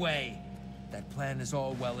 Anyway, that plan is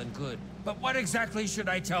all well and good. But what exactly should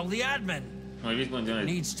I tell the admin? It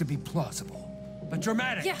needs to be plausible, but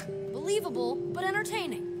dramatic. Yeah, believable, but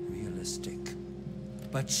entertaining. Realistic,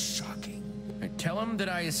 but shocking. Tell him that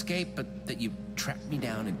I escaped, but that you tracked me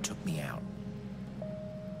down and took me out.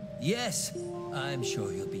 Yes, I'm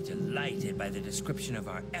sure you'll be delighted by the description of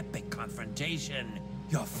our epic confrontation.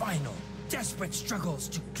 Your final, desperate struggles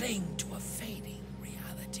to cling to a fading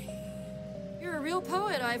reality. You're a real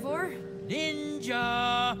poet, Ivor.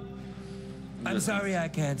 Ninja! I'm sorry I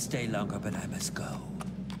can't stay longer, but I must go.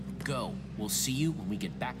 Go. We'll see you when we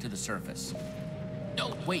get back to the surface.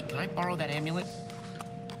 Oh, wait, can I borrow that amulet?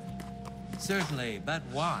 Certainly, but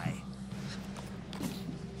why?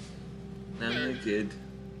 I'm good.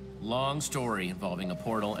 Long story involving a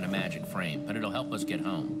portal and a magic frame, but it'll help us get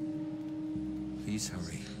home. Please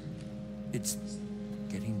hurry. It's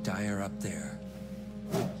getting dire up there.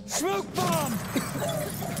 Smoke bomb!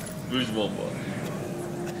 Who's bomba?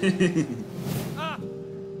 Ah!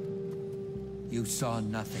 You saw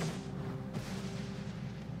nothing.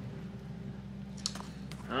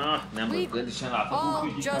 We all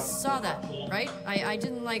just saw that, right? I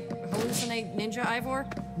didn't, like, hallucinate Ninja Ivor?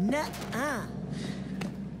 Nuh-uh.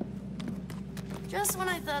 Just when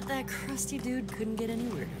I thought that crusty dude couldn't get any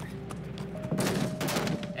weirder.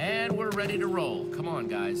 And we're ready to roll. Come on,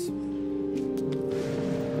 guys.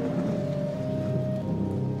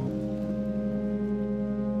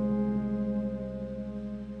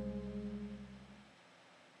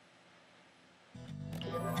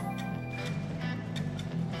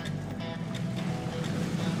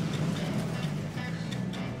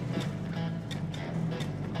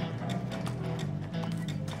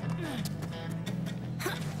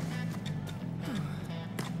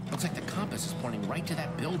 Looks like the compass is pointing right to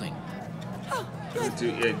that building. Oh, good.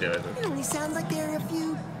 It only sounds like there are a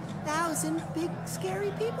few thousand big,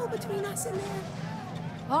 scary people between us and there.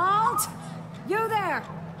 Halt! You there!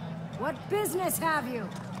 What business have you?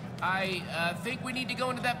 I think we need to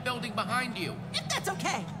go into that building behind you. If that's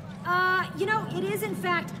okay. You know, it is in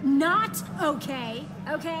fact not okay,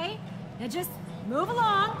 okay? Now just move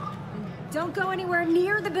along. And don't go anywhere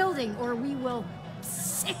near the building or we will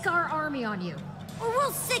sick our army on you. Or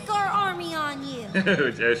we'll sick our army on you.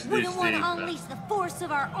 Wouldn't want to unleash the force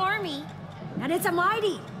of our army. And it's a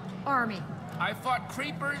mighty army. I fought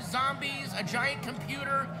creepers, zombies, a giant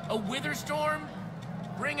computer, a wither storm.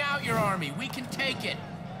 Bring out your army. We can take it.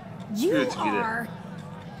 You are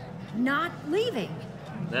not leaving.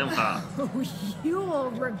 You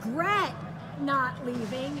will regret not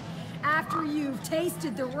leaving after you've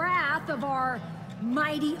tasted the wrath of our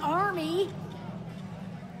mighty army.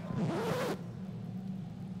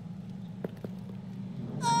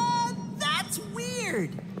 That's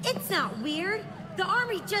weird. It's not weird. The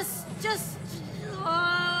army just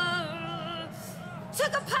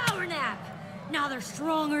took a power nap. Now they're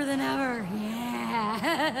stronger than ever.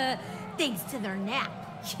 Yeah. Thanks to their nap.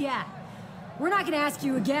 Yeah. We're not gonna ask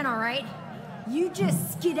you again, all right? You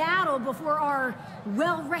just skedaddle before our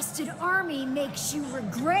well-rested army makes you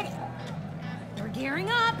regret it. They're gearing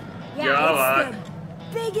up. Yeah, it's the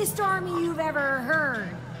biggest army you've ever heard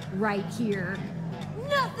right here.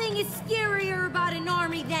 Nothing is scarier about an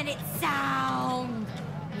army than its sound.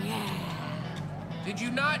 Yeah. Did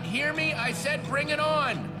you not hear me? I said bring it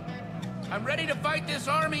on. I'm ready to fight this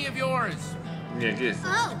army of yours. Yeah, guess.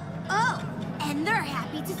 Oh, and they're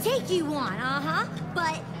happy to take you on,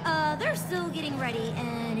 but they're still getting ready,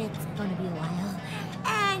 and it's gonna be a while.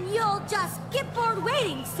 And you'll just get bored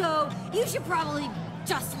waiting, so you should probably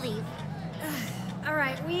just leave. All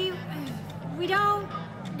right, we don't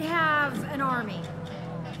have an army.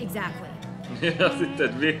 Exactly. Azt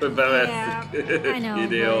hitted mi, hogy bevettük. I know,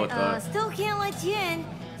 Idióta. but still can't let you in.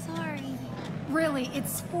 Sorry. Really,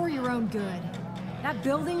 it's for your own good. That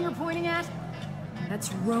building you're pointing at?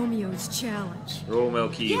 That's Romeo's challenge. Romeo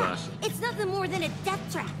Yeah, kihívása. it's nothing more than a death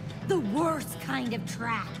trap. The worst kind of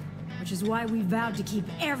trap. Which is why we vowed to keep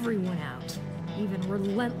everyone out. Even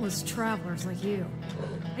relentless travelers like you.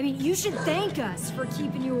 I mean, you should thank us for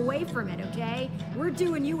keeping you away from it, okay? We're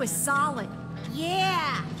doing you a solid.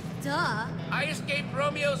 Yeah, duh. I escaped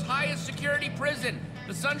Romeo's highest security prison,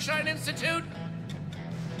 the Sunshine Institute.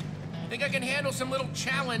 Think I can handle some little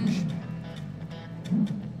challenge?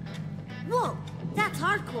 Whoa, that's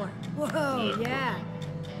hardcore. Whoa, yeah.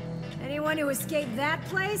 Anyone who escaped that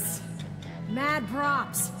place? Mad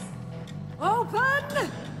props. Open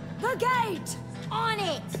the gate! On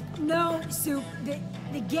it! No, Soup,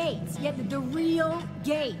 the gate. Yeah, the real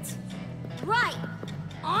gate. Right,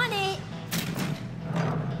 on it!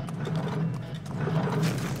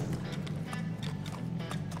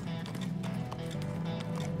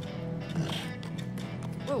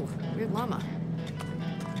 Whoa, weird llama.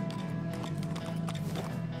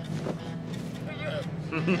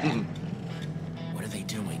 What are they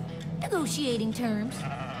doing? Negotiating terms.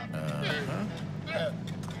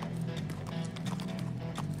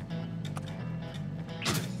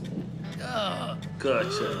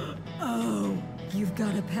 Gotcha. Oh, you've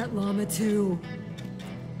got a pet llama too.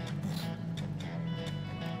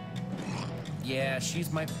 Yeah,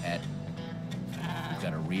 she's my pet. We've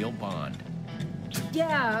got a real bond.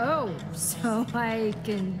 Yeah, oh, so I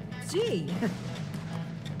can see.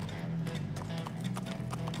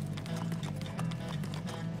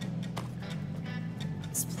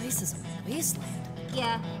 This place is a wasteland.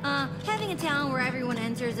 Yeah, having a town where everyone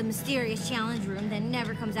enters a mysterious challenge room then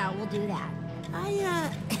never comes out will do that. I,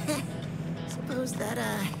 suppose that,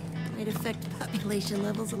 might affect population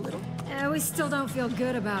levels a little. We still don't feel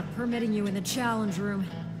good about permitting you in the challenge room,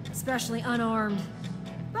 especially unarmed.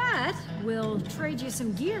 But we'll trade you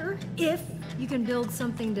some gear if you can build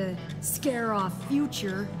something to scare off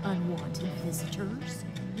future unwanted visitors.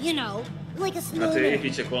 You know, like a Hát ő snowman.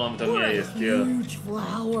 építsek valamit, ami Or a eljeszti a... huge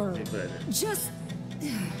flower. Just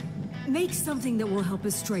make something that will help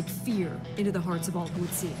us strike fear into the hearts of all who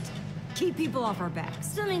would see it. Keep people off our backs.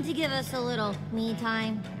 Something to give us a little me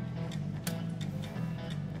time.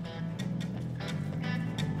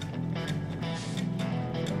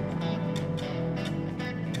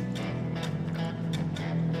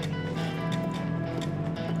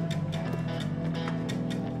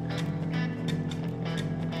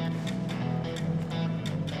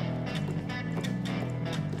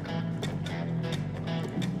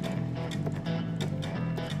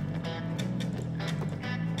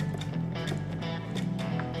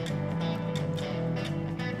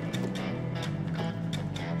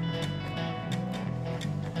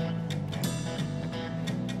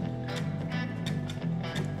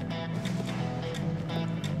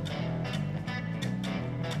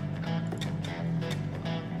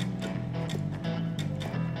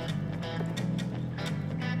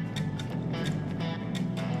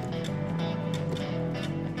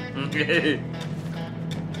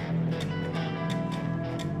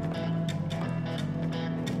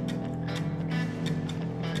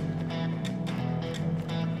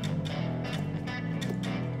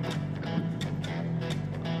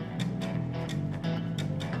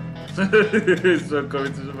 So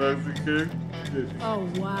coming to the Mexico. Oh,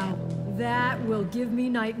 wow. That will give me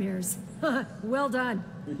nightmares. Well done.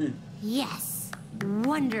 Yes,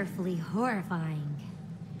 wonderfully horrifying.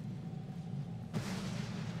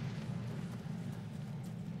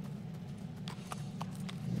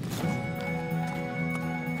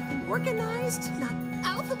 Organized, not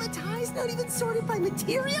alphabetized, not even sorted by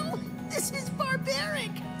material? This is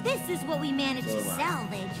barbaric! This is what we managed to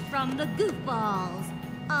salvage from the goofballs.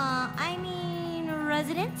 I mean,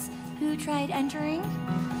 residents who tried entering.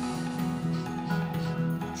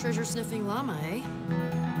 Treasure-sniffing llama, eh?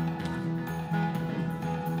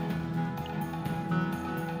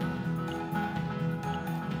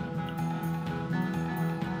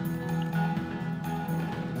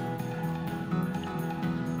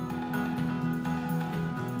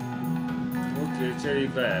 Ok, c'è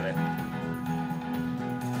bene.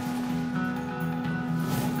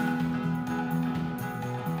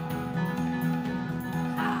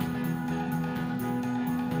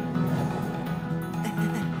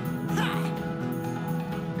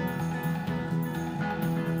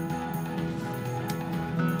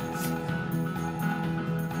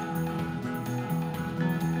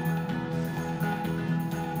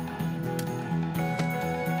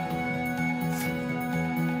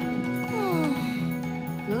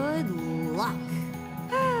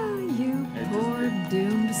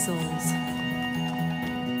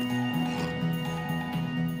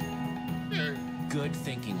 Good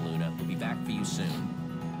thinking, Luna. We'll be back for you soon.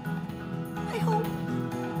 I hope.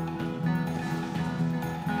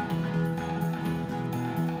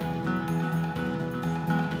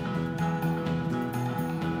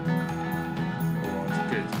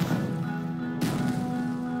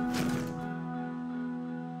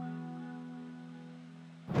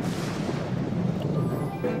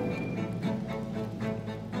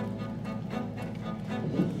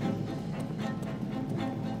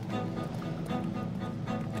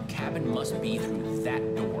 Must be through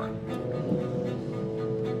that door.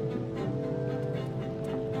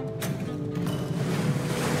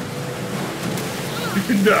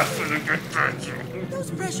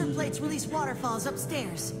 Those pressure plates release waterfalls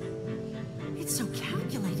upstairs. It's so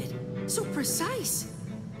calculated, so precise.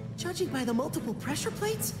 Judging by the multiple pressure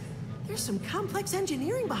plates, there's some complex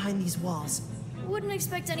engineering behind these walls. Wouldn't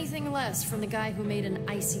expect anything less from the guy who made an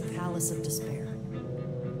icy palace of despair.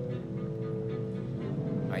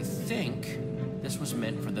 I think this was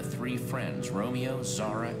meant for the three friends, Romeo,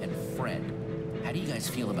 Zara, and Fred. How do you guys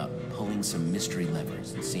feel about pulling some mystery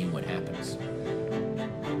levers and seeing what happens? Here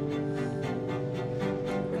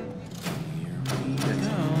we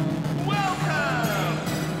go. Welcome!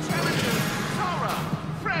 Challengers Zara,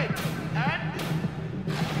 Fred, and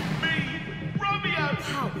me, Romeo!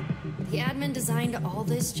 Wow, the admin designed all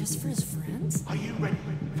this just for his friends? Are you ready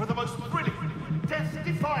for the most brilliant,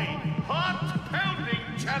 death-defying, heart-pounding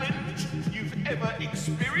challenge you've ever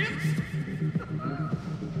experienced?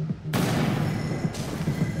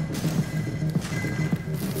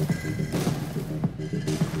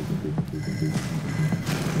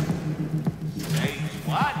 Stage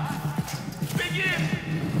 1, begin!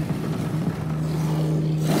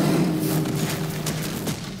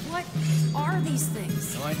 What are these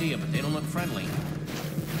things? No idea, but they don't look friendly.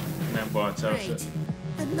 Great.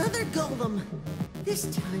 Another golem. This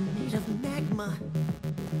time made of magma.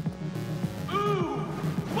 Ooh!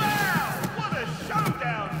 Wow! What a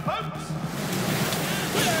showdown, folks!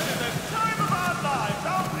 We're having the time of our lives,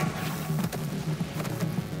 aren't we?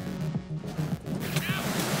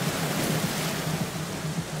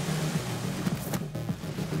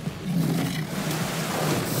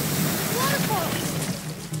 Waterfalls!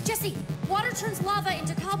 Jesse, water turns lava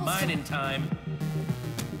into cobblestone. Mining time.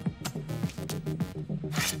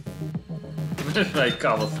 Like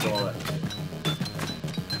cobblestone.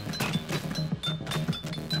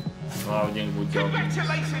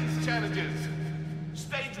 Congratulations, challengers!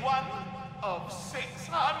 Stage 1 of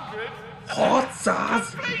 600. Hot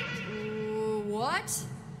sauce! Complete! What?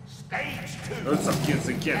 Stage 2. Those are kids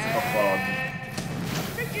and kids for fun.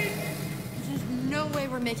 There's no way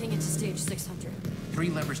we're making it to stage 600. 3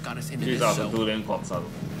 levers got us into this zone.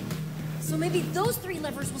 So maybe those 3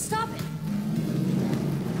 levers will stop it.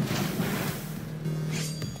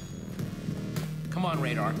 Come on,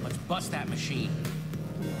 Radar. Let's bust that machine.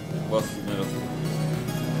 Bust it, man.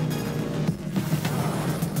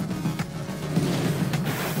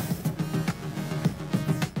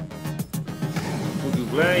 Tudo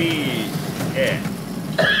bem?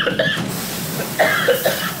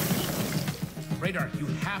 Radar, you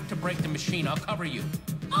have to break the machine. I'll cover you.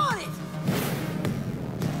 On it!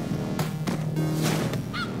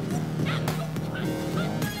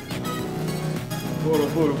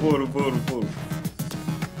 Bora.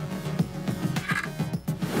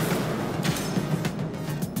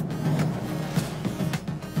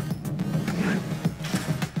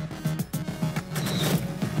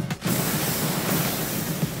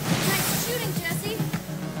 Nice shooting, Jesse.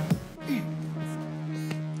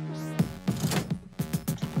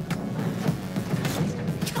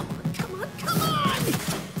 Come on!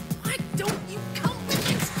 Why don't you come with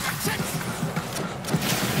instructions?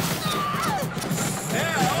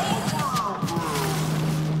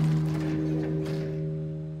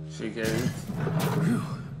 She get it.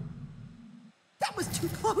 That was too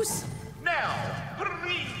close. Now,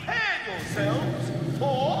 prepare yourselves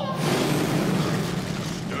for...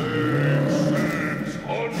 Stage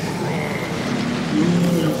 600.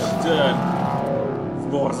 Ten.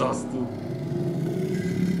 Borzasztó.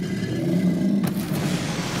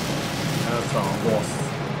 That's a boss.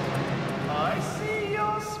 I see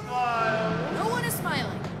your smile. No one is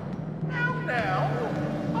smiling. Now,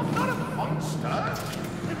 I'm not a monster.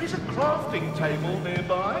 There is a crafting table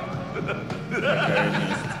nearby.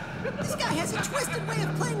 This guy has a twisted way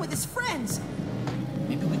of playing with his friends.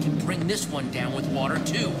 Maybe we can bring this one down with water,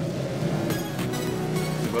 too.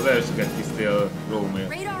 Az elsőket tisztél Romeo.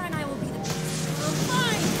 Radar and I will be the best.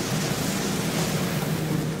 Fine.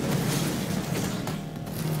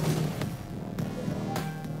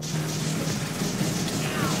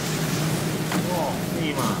 Oh,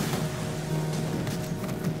 Nima.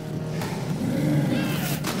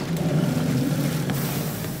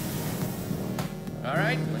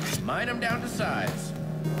 Grind them down to size.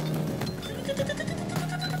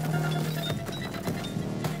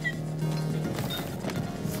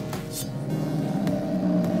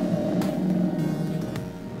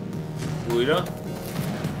 Buyurun.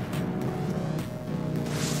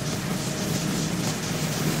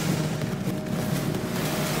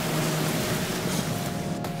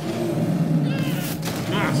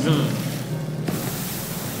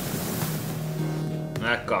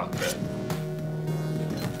 Megkapta.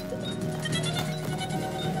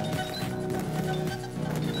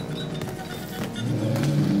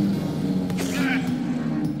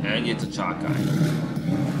 Ennyit a csákány.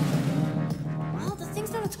 Well, the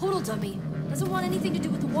thing's not a total dummy. Doesn't want anything to do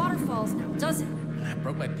with the waterfalls now, does it? I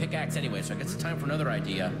broke my pickaxe anyway, so I guess it's time for another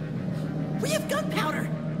idea. We have gunpowder!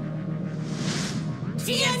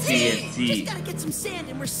 TNT! Just gotta get some sand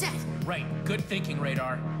and we're set. Right, good thinking,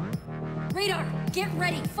 Radar. Radar, get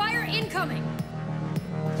ready. Fire incoming.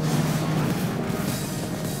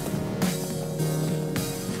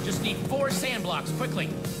 Just need 4 sand blocks, quickly.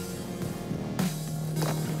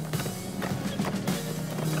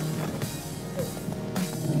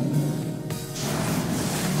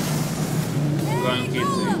 Hey,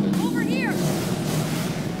 Lola, over here.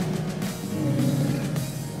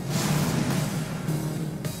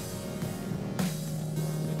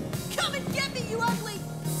 Come and get me, you ugly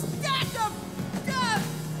stack of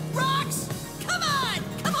rocks! Come on!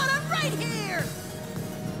 Come on, I'm right here!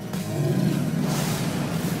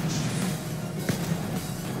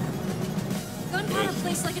 Gunpowder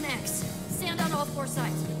placed like an X. Sand on all 4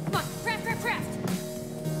 sides. Come on, craft, craft, craft!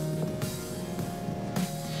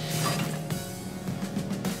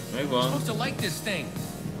 You're supposed to like this thing.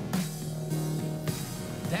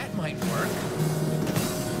 That might work.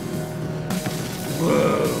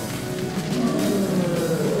 Whoa.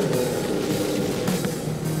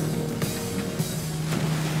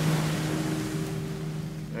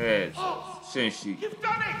 You've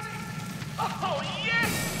done it! Oh,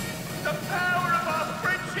 yes! The power of our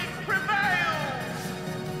friendship prevails!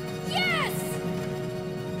 Yes!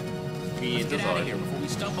 Let's get out of here before we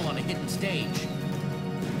stumble on a hidden stage.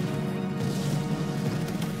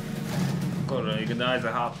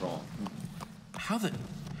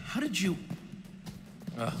 How did you...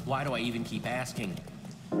 why do I even keep asking?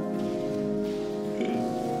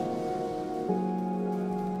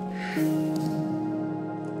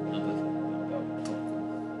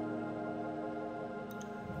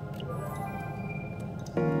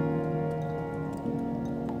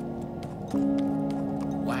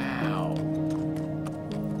 Wow.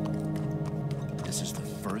 This is the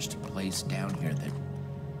first place down here that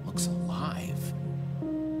looks alive.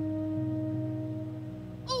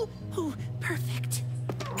 Oh, perfect.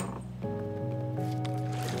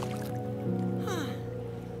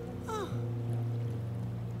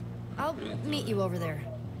 I'll meet you over there.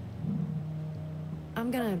 I'm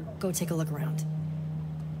gonna go take a look around.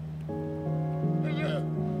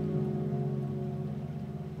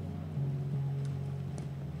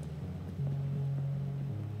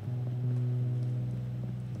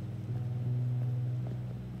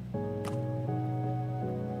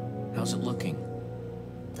 How's it looking?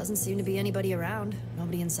 Doesn't seem to be anybody around.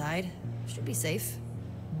 Nobody inside. Should be safe.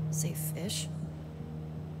 Safe-ish.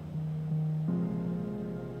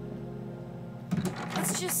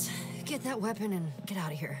 Let's just get that weapon and get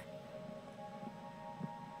out of here.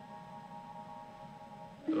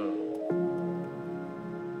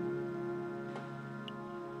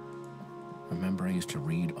 Remember I used to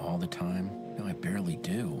read all the time? Now I barely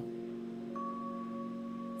do.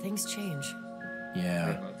 Things change.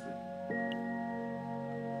 Yeah.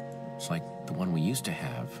 It's like the one we used to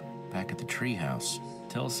have back at the treehouse.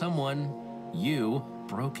 Till someone, you,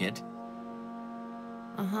 broke it.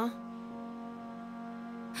 Uh-huh.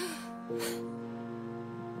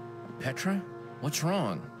 Petra? What's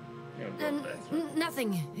wrong?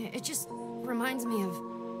 Nothing. It just reminds me of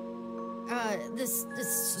this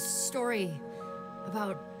story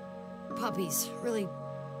about puppies. Really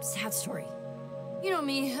sad story. You know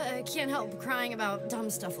me, I can't help crying about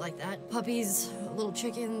dumb stuff like that. Puppies, little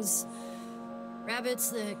chickens,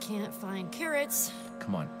 rabbits that can't find carrots.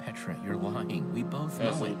 Come on, Petra, you're lying. We both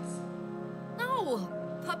know it. No!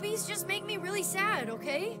 Puppies just make me really sad,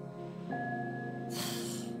 okay?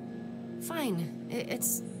 Fine.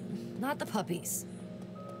 It's not the puppies.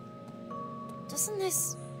 Doesn't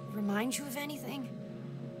this remind you of anything?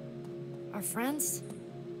 Our friends?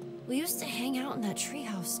 We used to hang out in that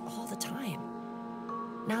treehouse all the time.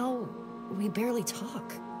 Now, we barely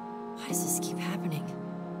talk. Why does this keep happening?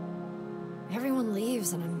 Everyone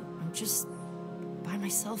leaves and I'm just by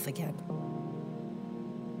myself again.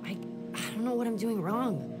 I don't know what I'm doing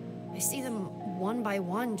wrong. I see them one by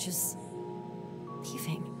one just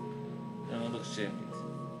leaving.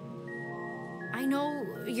 I know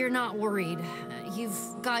you're not worried. You've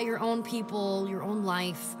got your own people, your own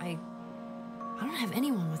life. I don't have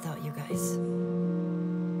anyone without you guys.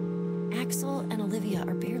 Axel and Olivia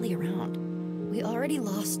are barely around. We already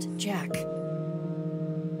lost Jack.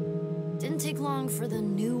 Didn't take long for the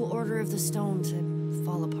new Order of the Stone to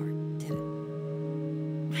fall apart, did it?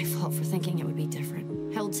 My fault for thinking it would be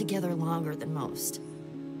different. Held together longer than most.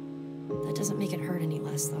 That doesn't make it hurt any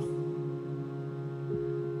less, though.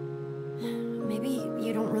 Maybe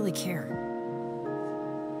you don't really care.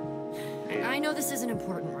 I know this isn't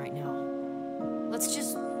important right now. Let's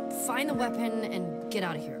just find the weapon and get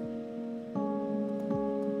out of here.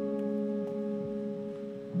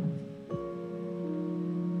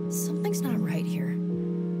 Something's not right here.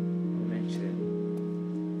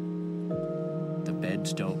 The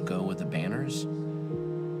beds don't go with the banners?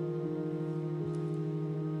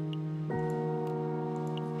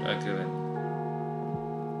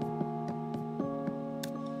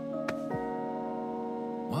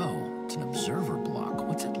 Whoa, it's an observer block.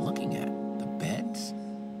 What's it looking at? The beds?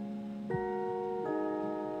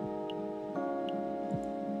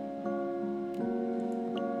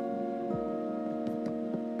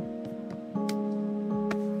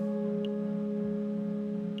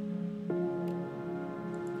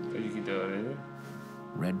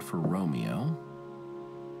 Red for Romeo.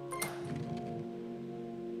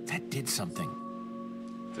 That did something.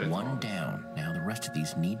 One down. Now the rest of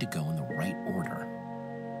these need to go in the right order.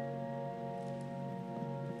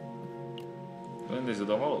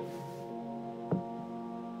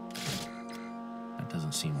 That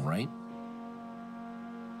doesn't seem right.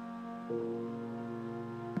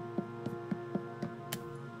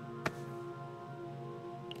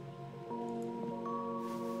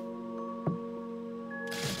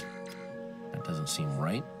 That doesn't seem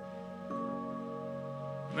right.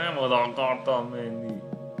 Nem oda akartam menni.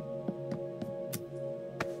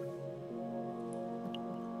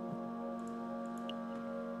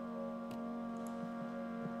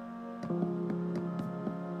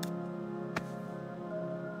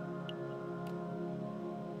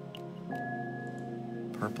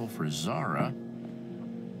 Purple for Zara.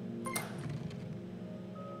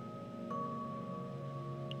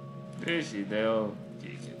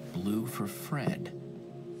 Blue for Fred.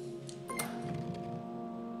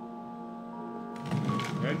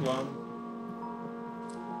 Megvan.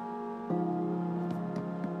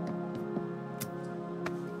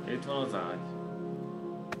 Itt van az ágy.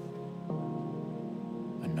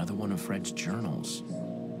 Another one of Fred's journals.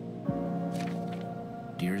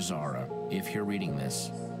 Dear Zara, if you're reading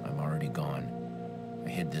this, I'm already gone. I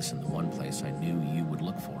hid this in the one place I knew you would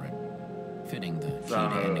look for it. Fitting the key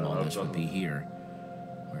to ending all this would be here,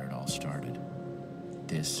 where it all started.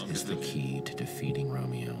 This is the key to defeating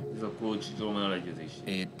Romeo.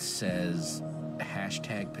 It says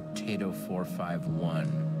 #Potato451.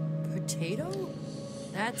 Potato?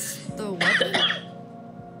 That's the weapon?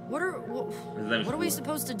 What are we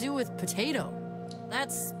supposed to do with potato?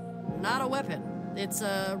 That's not a weapon. It's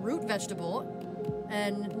a root vegetable,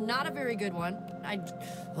 and not a very good one. I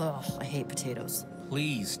hate potatoes.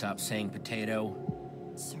 Please stop saying potato.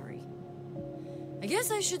 Sorry. I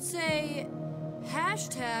guess I should say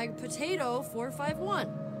 #Potato451.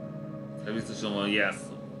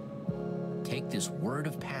 Yes. Take this word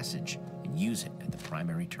of passage and use it at the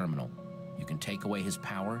primary terminal. You can take away his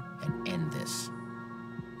power and end this.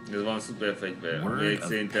 Ez van szuper fegyver. Még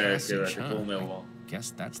szinte elképzelhető Romeo.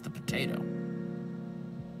 Guess that's the potato.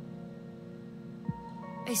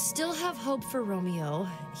 I still have hope for Romeo.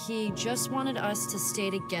 He just wanted us to stay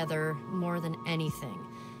together more than anything.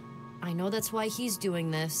 I know that's why he's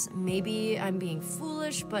doing this. Maybe I'm being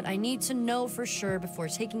foolish, but I need to know for sure before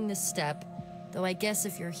taking this step. Though I guess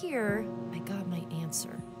if you're here, I got my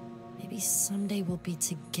answer. Maybe someday we'll be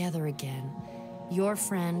together again. Your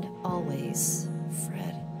friend, always,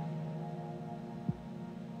 Fred.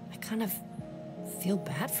 I kind of feel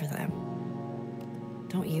bad for them.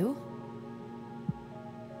 Don't you?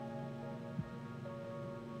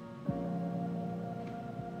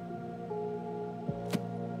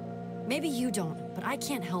 Maybe you don't, but I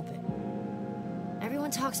can't help it.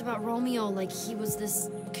 Everyone talks about Romeo like he was this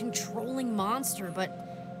controlling monster, but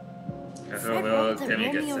Fred wrote that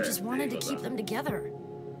Romeo just wanted to keep them together,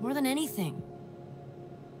 more than anything.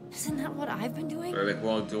 Isn't that what I've been doing?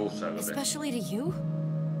 Especially to you?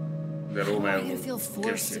 I don't want you to feel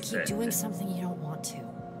forced to keep doing something you don't want to.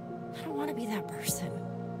 I don't want to be that person.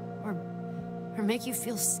 Or make you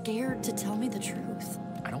feel scared to tell me the truth.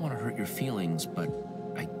 I don't want to hurt your feelings, but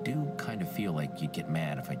I do kind of feel like you'd get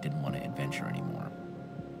mad if I didn't want to adventure anymore.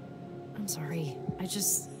 I'm sorry. I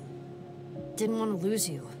just didn't want to lose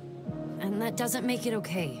you. And that doesn't make it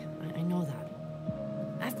okay. I know that.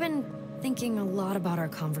 I've been thinking a lot about our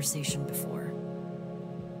conversation before.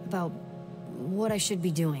 About what I should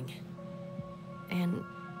be doing. And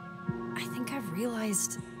I think I've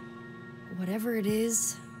realized whatever it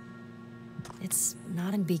is, it's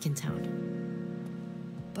not in Beacon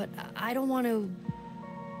Town. But I don't want to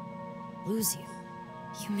lose you.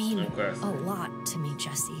 You mean a lot to me,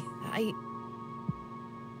 Jesse.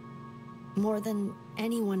 More than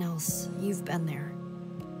anyone else, you've been there.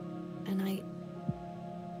 And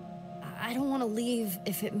I don't want to leave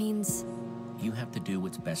if it means... You have to do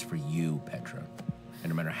what's best for you, Petra. And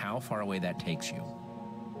no matter how far away that takes you,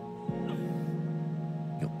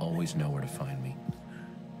 you'll always know where to find me.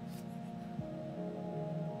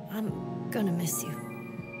 I'm gonna miss you.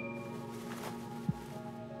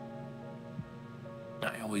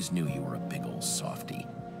 I always knew you were a big old softie.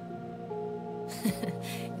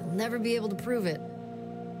 You'll never be able to prove it.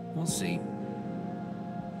 We'll see.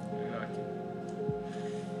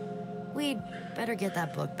 We'd better get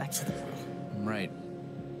that book back to the girl. Right.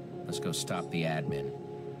 Let's go stop the admin.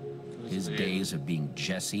 His days of being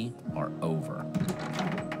Jesse are over.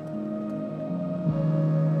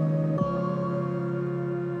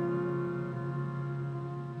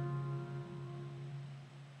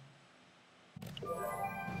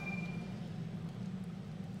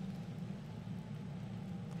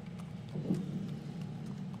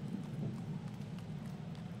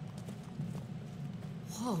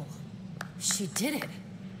 Whoa. She did it.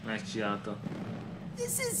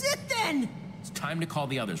 This is it then! It's time to call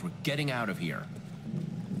the others. We're getting out of here.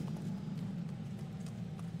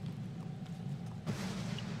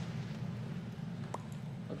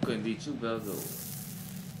 Indítsuk be az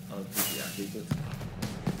játékot.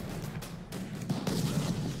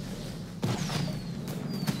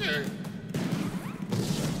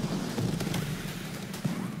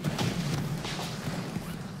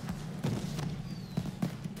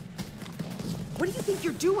 What do you think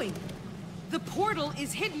you're doing? The portal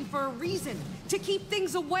is hidden for a reason, to keep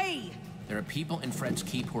things away. There are people in Fred's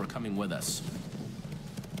Keep who are coming with us.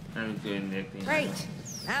 Great.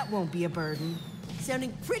 That won't be a burden.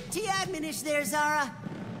 Sounding pretty adminish there, Zara.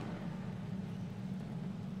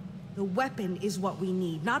 The weapon is what we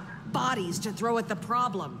need, not bodies to throw at the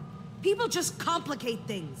problem. People just complicate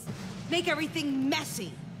things, make everything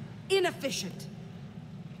messy, inefficient.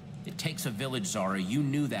 It takes a village, Zara. You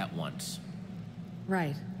knew that once.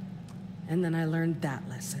 Right. And then I learned that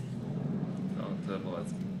lesson.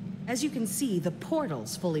 As you can see, the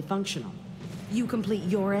portal's fully functional. You complete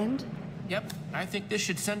your end? Yep, I think this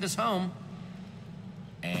should send us home.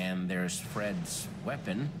 And there's Fred's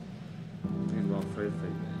weapon.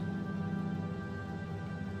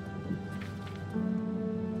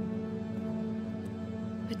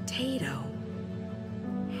 Potato.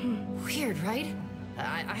 Weird, right?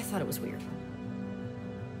 I thought it was weird.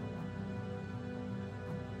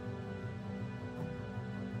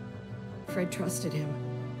 Fred trusted him.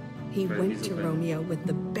 He went to Romeo with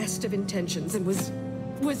the best of intentions and was...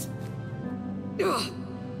 Ugh!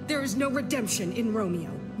 There is no redemption in Romeo.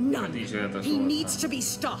 None. He needs to be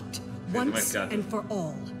stopped. Once and for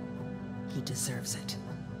all. He deserves it.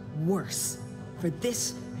 Worse. For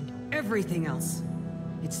this and everything else.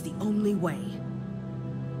 It's the only way.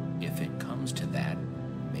 If it comes to that,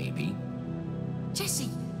 maybe. Jesse,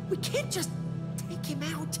 we can't just take him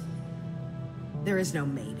out. There is no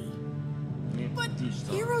maybe. But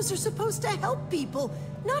heroes are supposed to help people,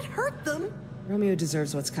 not hurt them. Romeo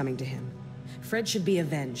deserves what's coming to him. Fred should be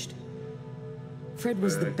avenged. Fred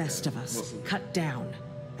was the best of us, cut down.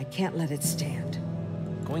 I can't let it stand.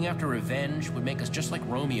 Going after revenge would make us just like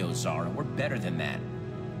Romeo, Zara. We're better than that.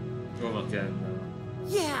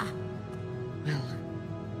 Yeah. Well,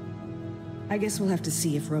 I guess we'll have to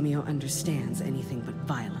see if Romeo understands anything but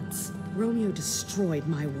violence. Romeo destroyed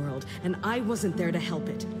my world, and I wasn't there to help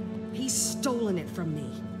it. He's stolen it from me.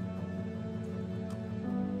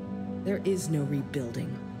 There is no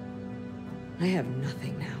rebuilding. I have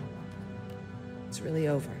nothing now. It's really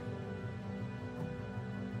over.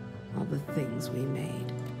 All the things we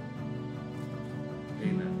made.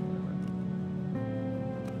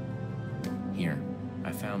 Here,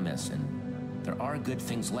 I found this, and there are good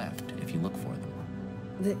things left if you look for them.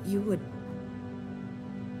 That you would...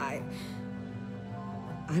 I'm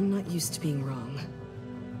not used to being wrong.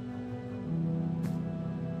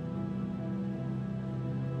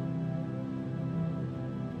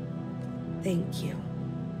 Thank you.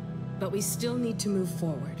 But we still need to move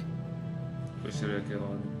forward.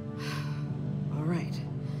 All right.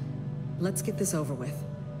 Let's get this over with.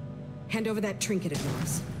 Hand over that trinket of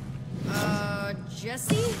yours.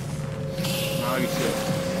 Jesse? No, you should.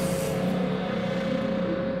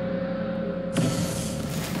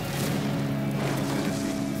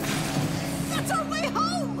 That's our way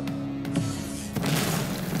home!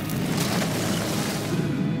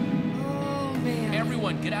 Oh, man.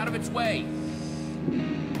 Everyone, get out of its way!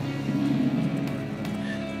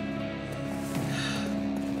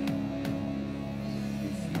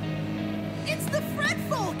 It's the Fred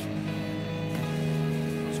folk!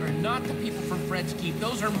 Those are not the people from Fred's Keep.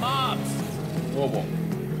 Those are mobs! Whoa, whoa.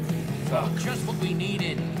 Oh, just what we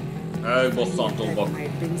needed. Elbosszantom bak.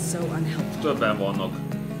 I've been so unhelpful. Többen vannak.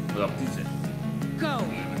 Oda 10. Go!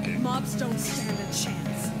 Mobs don't stand a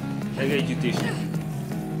chance. Együttés.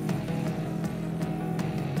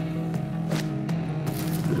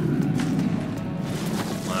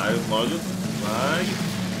 Várjuk.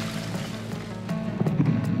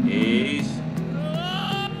 És...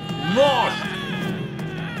 Most!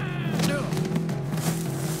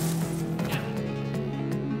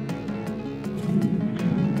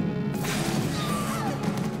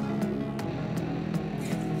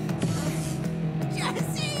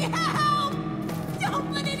 Jesse, help!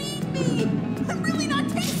 Don't let it eat me! I'm really not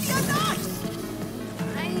tasty, I'm not!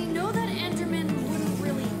 I know that Enderman wouldn't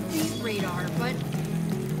really eat Radar, but...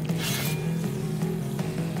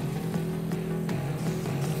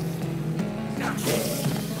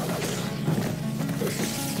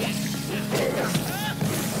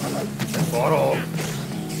 Bottle!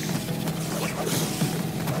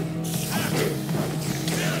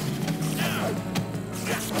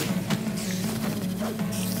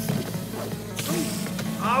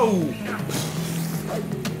 Ow!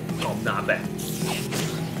 Oh, not bad.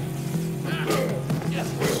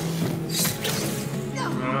 No!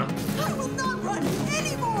 I will not run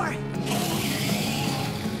anymore!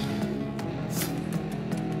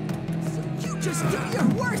 So you just do your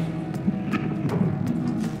worst!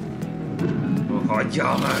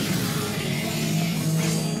 Hagyjál meg!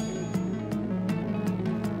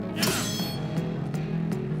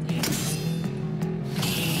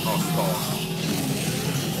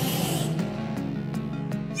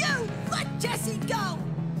 You let Jesse go!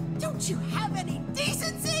 Don't you have any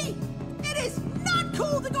decency? It is not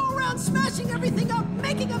cool to go around smashing everything up,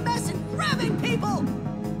 making a mess, and grabbing people!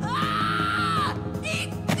 Ah!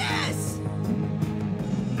 Eat this!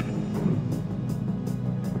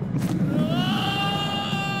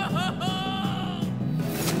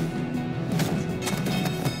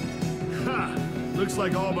 Ha! Looks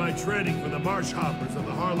like all my training for the marsh hoppers of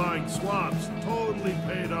the Harline swamps totally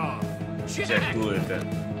paid off. Check túl te.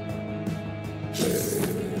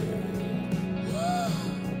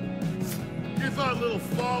 You thought a little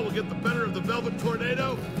fall will get the better of the Velvet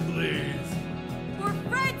Tornado? Please. For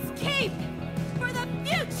Fred's Keep! For the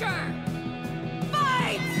future!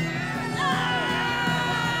 Fight!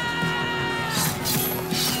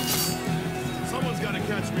 Someone's got to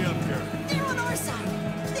catch me up here. They're on our side.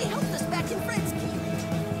 They helped us back in Fred's Keep.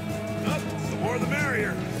 Up, the more the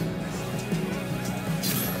merrier.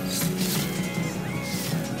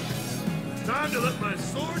 Time to let my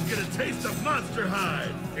sword get a taste of monster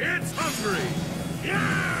hide. It's hungry.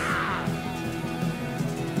 Yeah!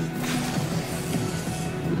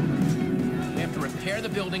 We have to repair the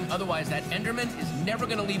building, otherwise that Enderman is never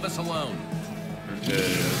gonna leave us alone.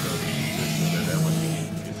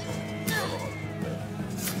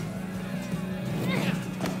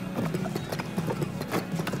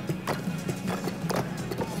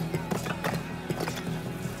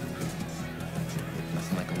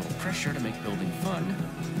 Nothing like a little pressure to make building fun.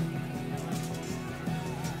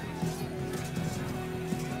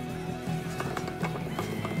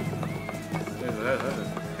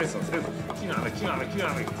 Csinálj!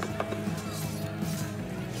 Not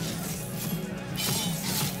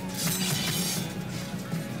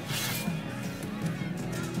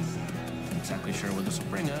exactly sure where this will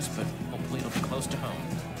bring us, but hopefully it'll be close to home.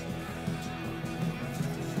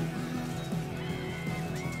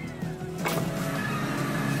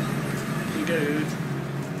 Good.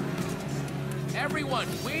 Everyone,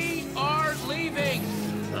 we are leaving!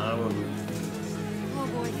 Oh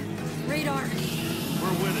boy. Radar.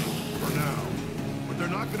 We're winning, for now. But they're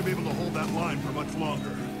not going to be able to hold that line for much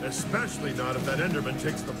longer. Especially not if that Enderman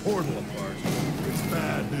takes the portal apart. It's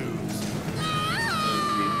bad news.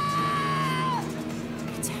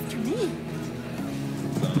 It's after me.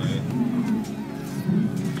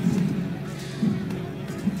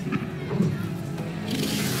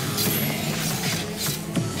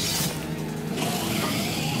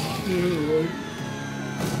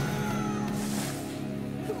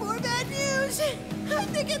 More bad news!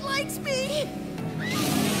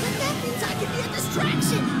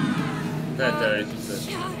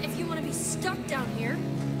 Yeah, if you want to be stuck down here.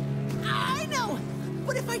 I know!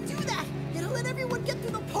 But if I do that, it'll let everyone get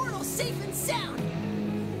through the portal safe and sound.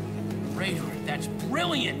 Radar, that's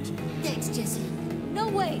brilliant! Thanks, Jesse. No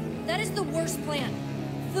way. That is the worst plan.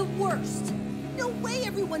 The worst. No way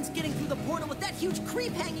everyone's getting through the portal with that huge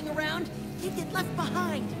creep hanging around. He'd get left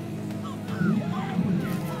behind.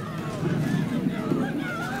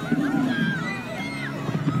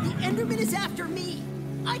 The Enderman is after me.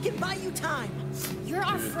 I can buy you time. You're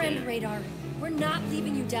our friend, Radar. We're not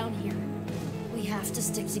leaving you down here. We have to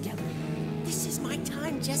stick together. This is my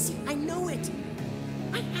time, Jesse. I know it.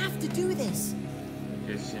 I have to do this.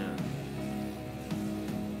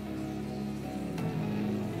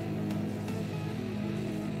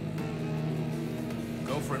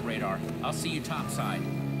 Go for it, Radar. I'll see you topside.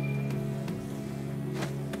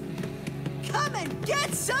 Come and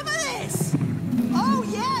get some of this! Oh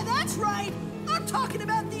yeah, that's right! I'm talking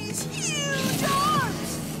about these huge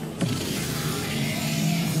arms!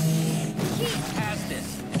 He has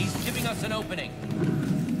this. He's giving us an opening.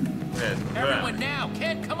 Everyone now!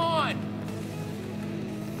 Kid, come on!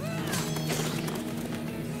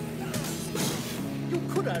 You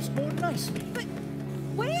could ask more nicely. But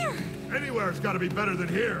where? Anywhere's got to be better than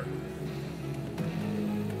here.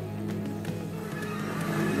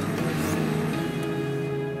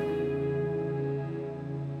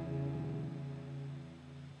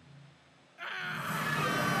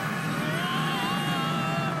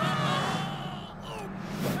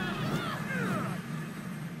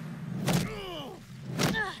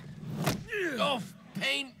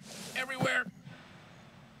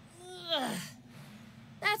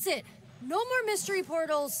 That's it. No more mystery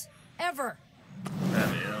portals, ever.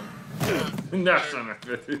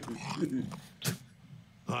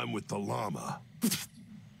 I'm with the llama.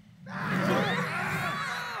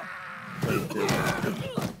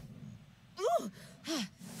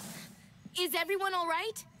 Is everyone all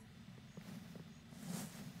right?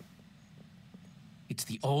 It's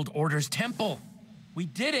the old Order's temple. We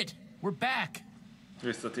did it. We're back.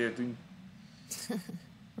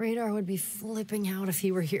 Radar would be flipping out if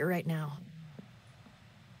he were here right now.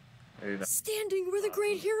 Standing where the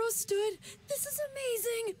great hero stood. This is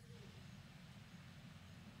amazing.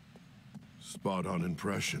 Spot on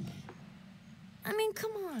impression. I mean,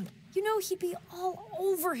 come on. You know he'd be all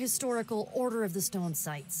over historical Order of the Stone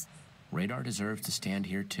sites. Radar deserves to stand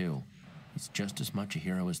here too. He's just as much a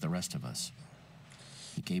hero as the rest of us.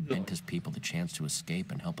 He gave Benta's people the chance to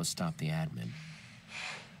escape and help us stop the admin.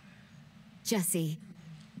 Jesse,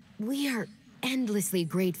 we are endlessly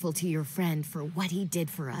grateful to your friend for what he did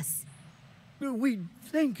for us. We'd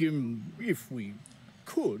thank him if we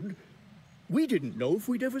could. We didn't know if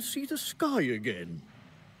we'd ever see the sky again.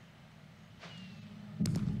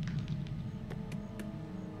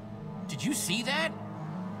 Did you see that?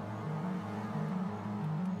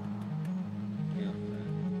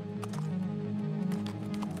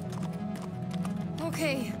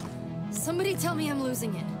 Okay, somebody tell me I'm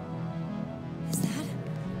losing it. Is that?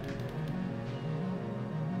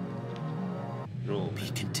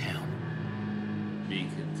 Beacon Town.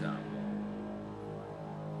 Beacon Town.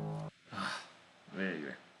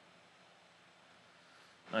 Végre.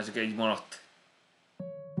 Na, csak egy maradt.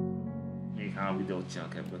 Még 3 videót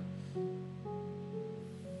csinálok ebből.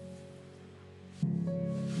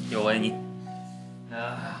 Jó, ennyi.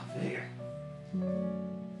 Végre.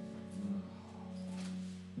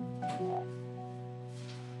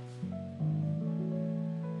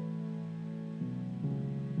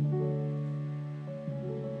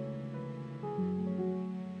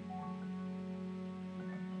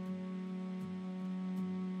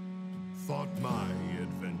 Thought my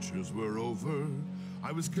adventures were over.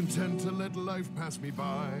 I was content to let life pass me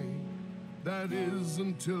by. That is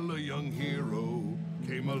until a young hero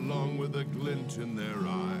came along with a glint in their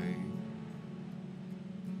eye.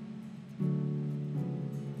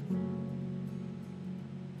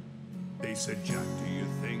 They said, Jack, do you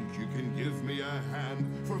think you can give me a hand?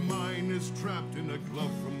 For mine is trapped in a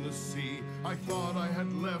glove from the sea. I thought I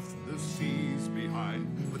had left the seas behind,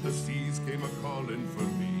 but the seas came a-calling for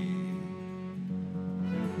me.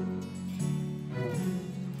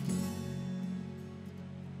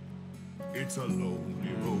 It's a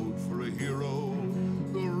lonely road for a hero.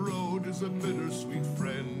 The road is a bittersweet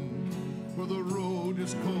friend. For the road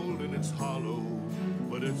is cold and it's hollow,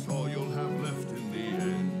 but it's all you'll have left in the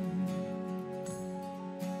end.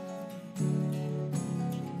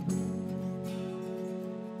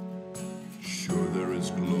 Sure, there is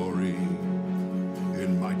glory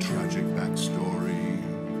in my tragic backstory,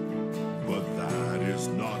 but that is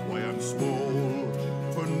not why I'm small.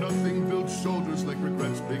 For nothing builds shoulders like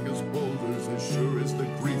regrets big as boulders and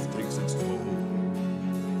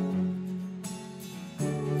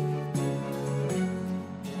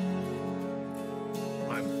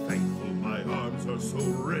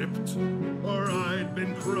ripped, or I'd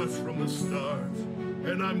been crushed from the start.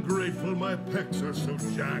 And I'm grateful my pecs are so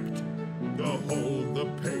jacked to hold the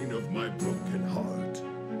pain of my broken heart.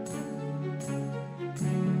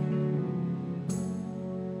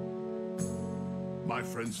 My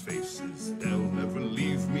friends' faces, they'll never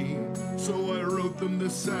leave me, so I wrote them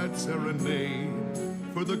this sad serenade.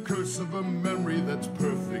 For the curse of a memory that's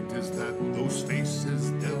perfect is that those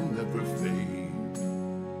faces, they'll never fade.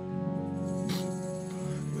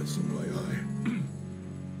 Listen, my eye.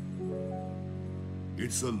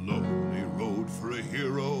 It's a lonely road for a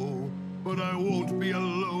hero, but I won't be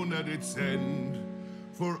alone at its end.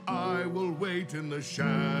 For I will wait in the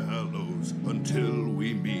shallows until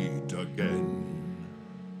we meet again.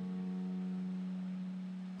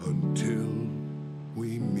 Until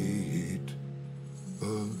we meet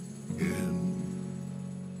again.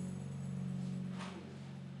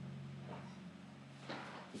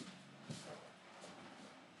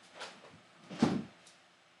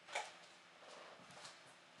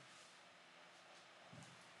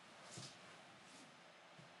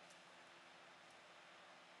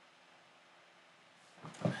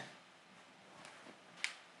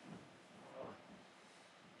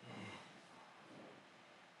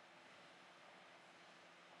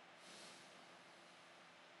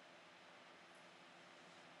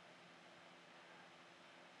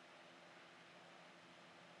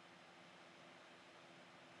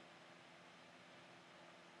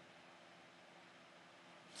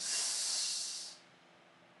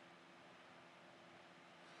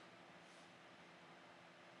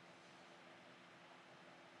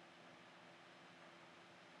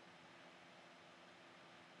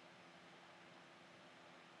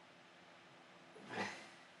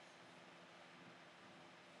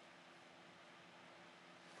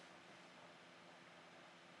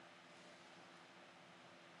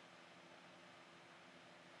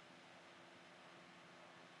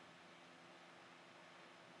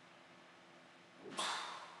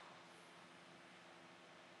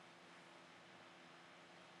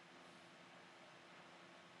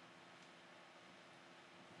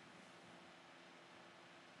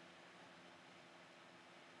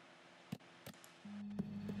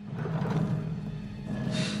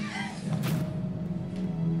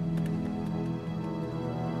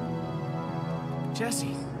 Jesse,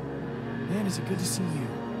 man, is it good to see you.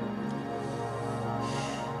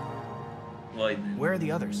 Where are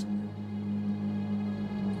the others?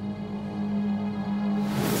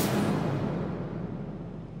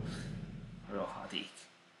 Rohadék.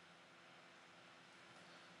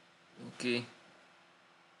 Oké.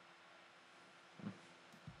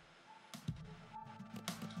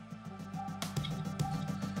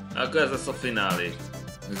 Akkor ez lesz a finálé.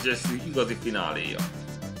 Ez Jesse igazi fináléja.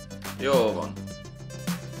 Jó van.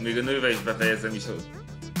 Még a nővel is befejezem is,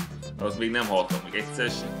 az még nem haltam meg egyszer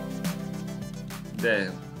sem.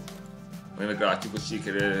 De majd meglátjuk, hogy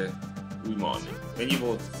sikerül úgy marni. Ennyi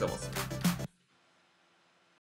volt, szavaztok.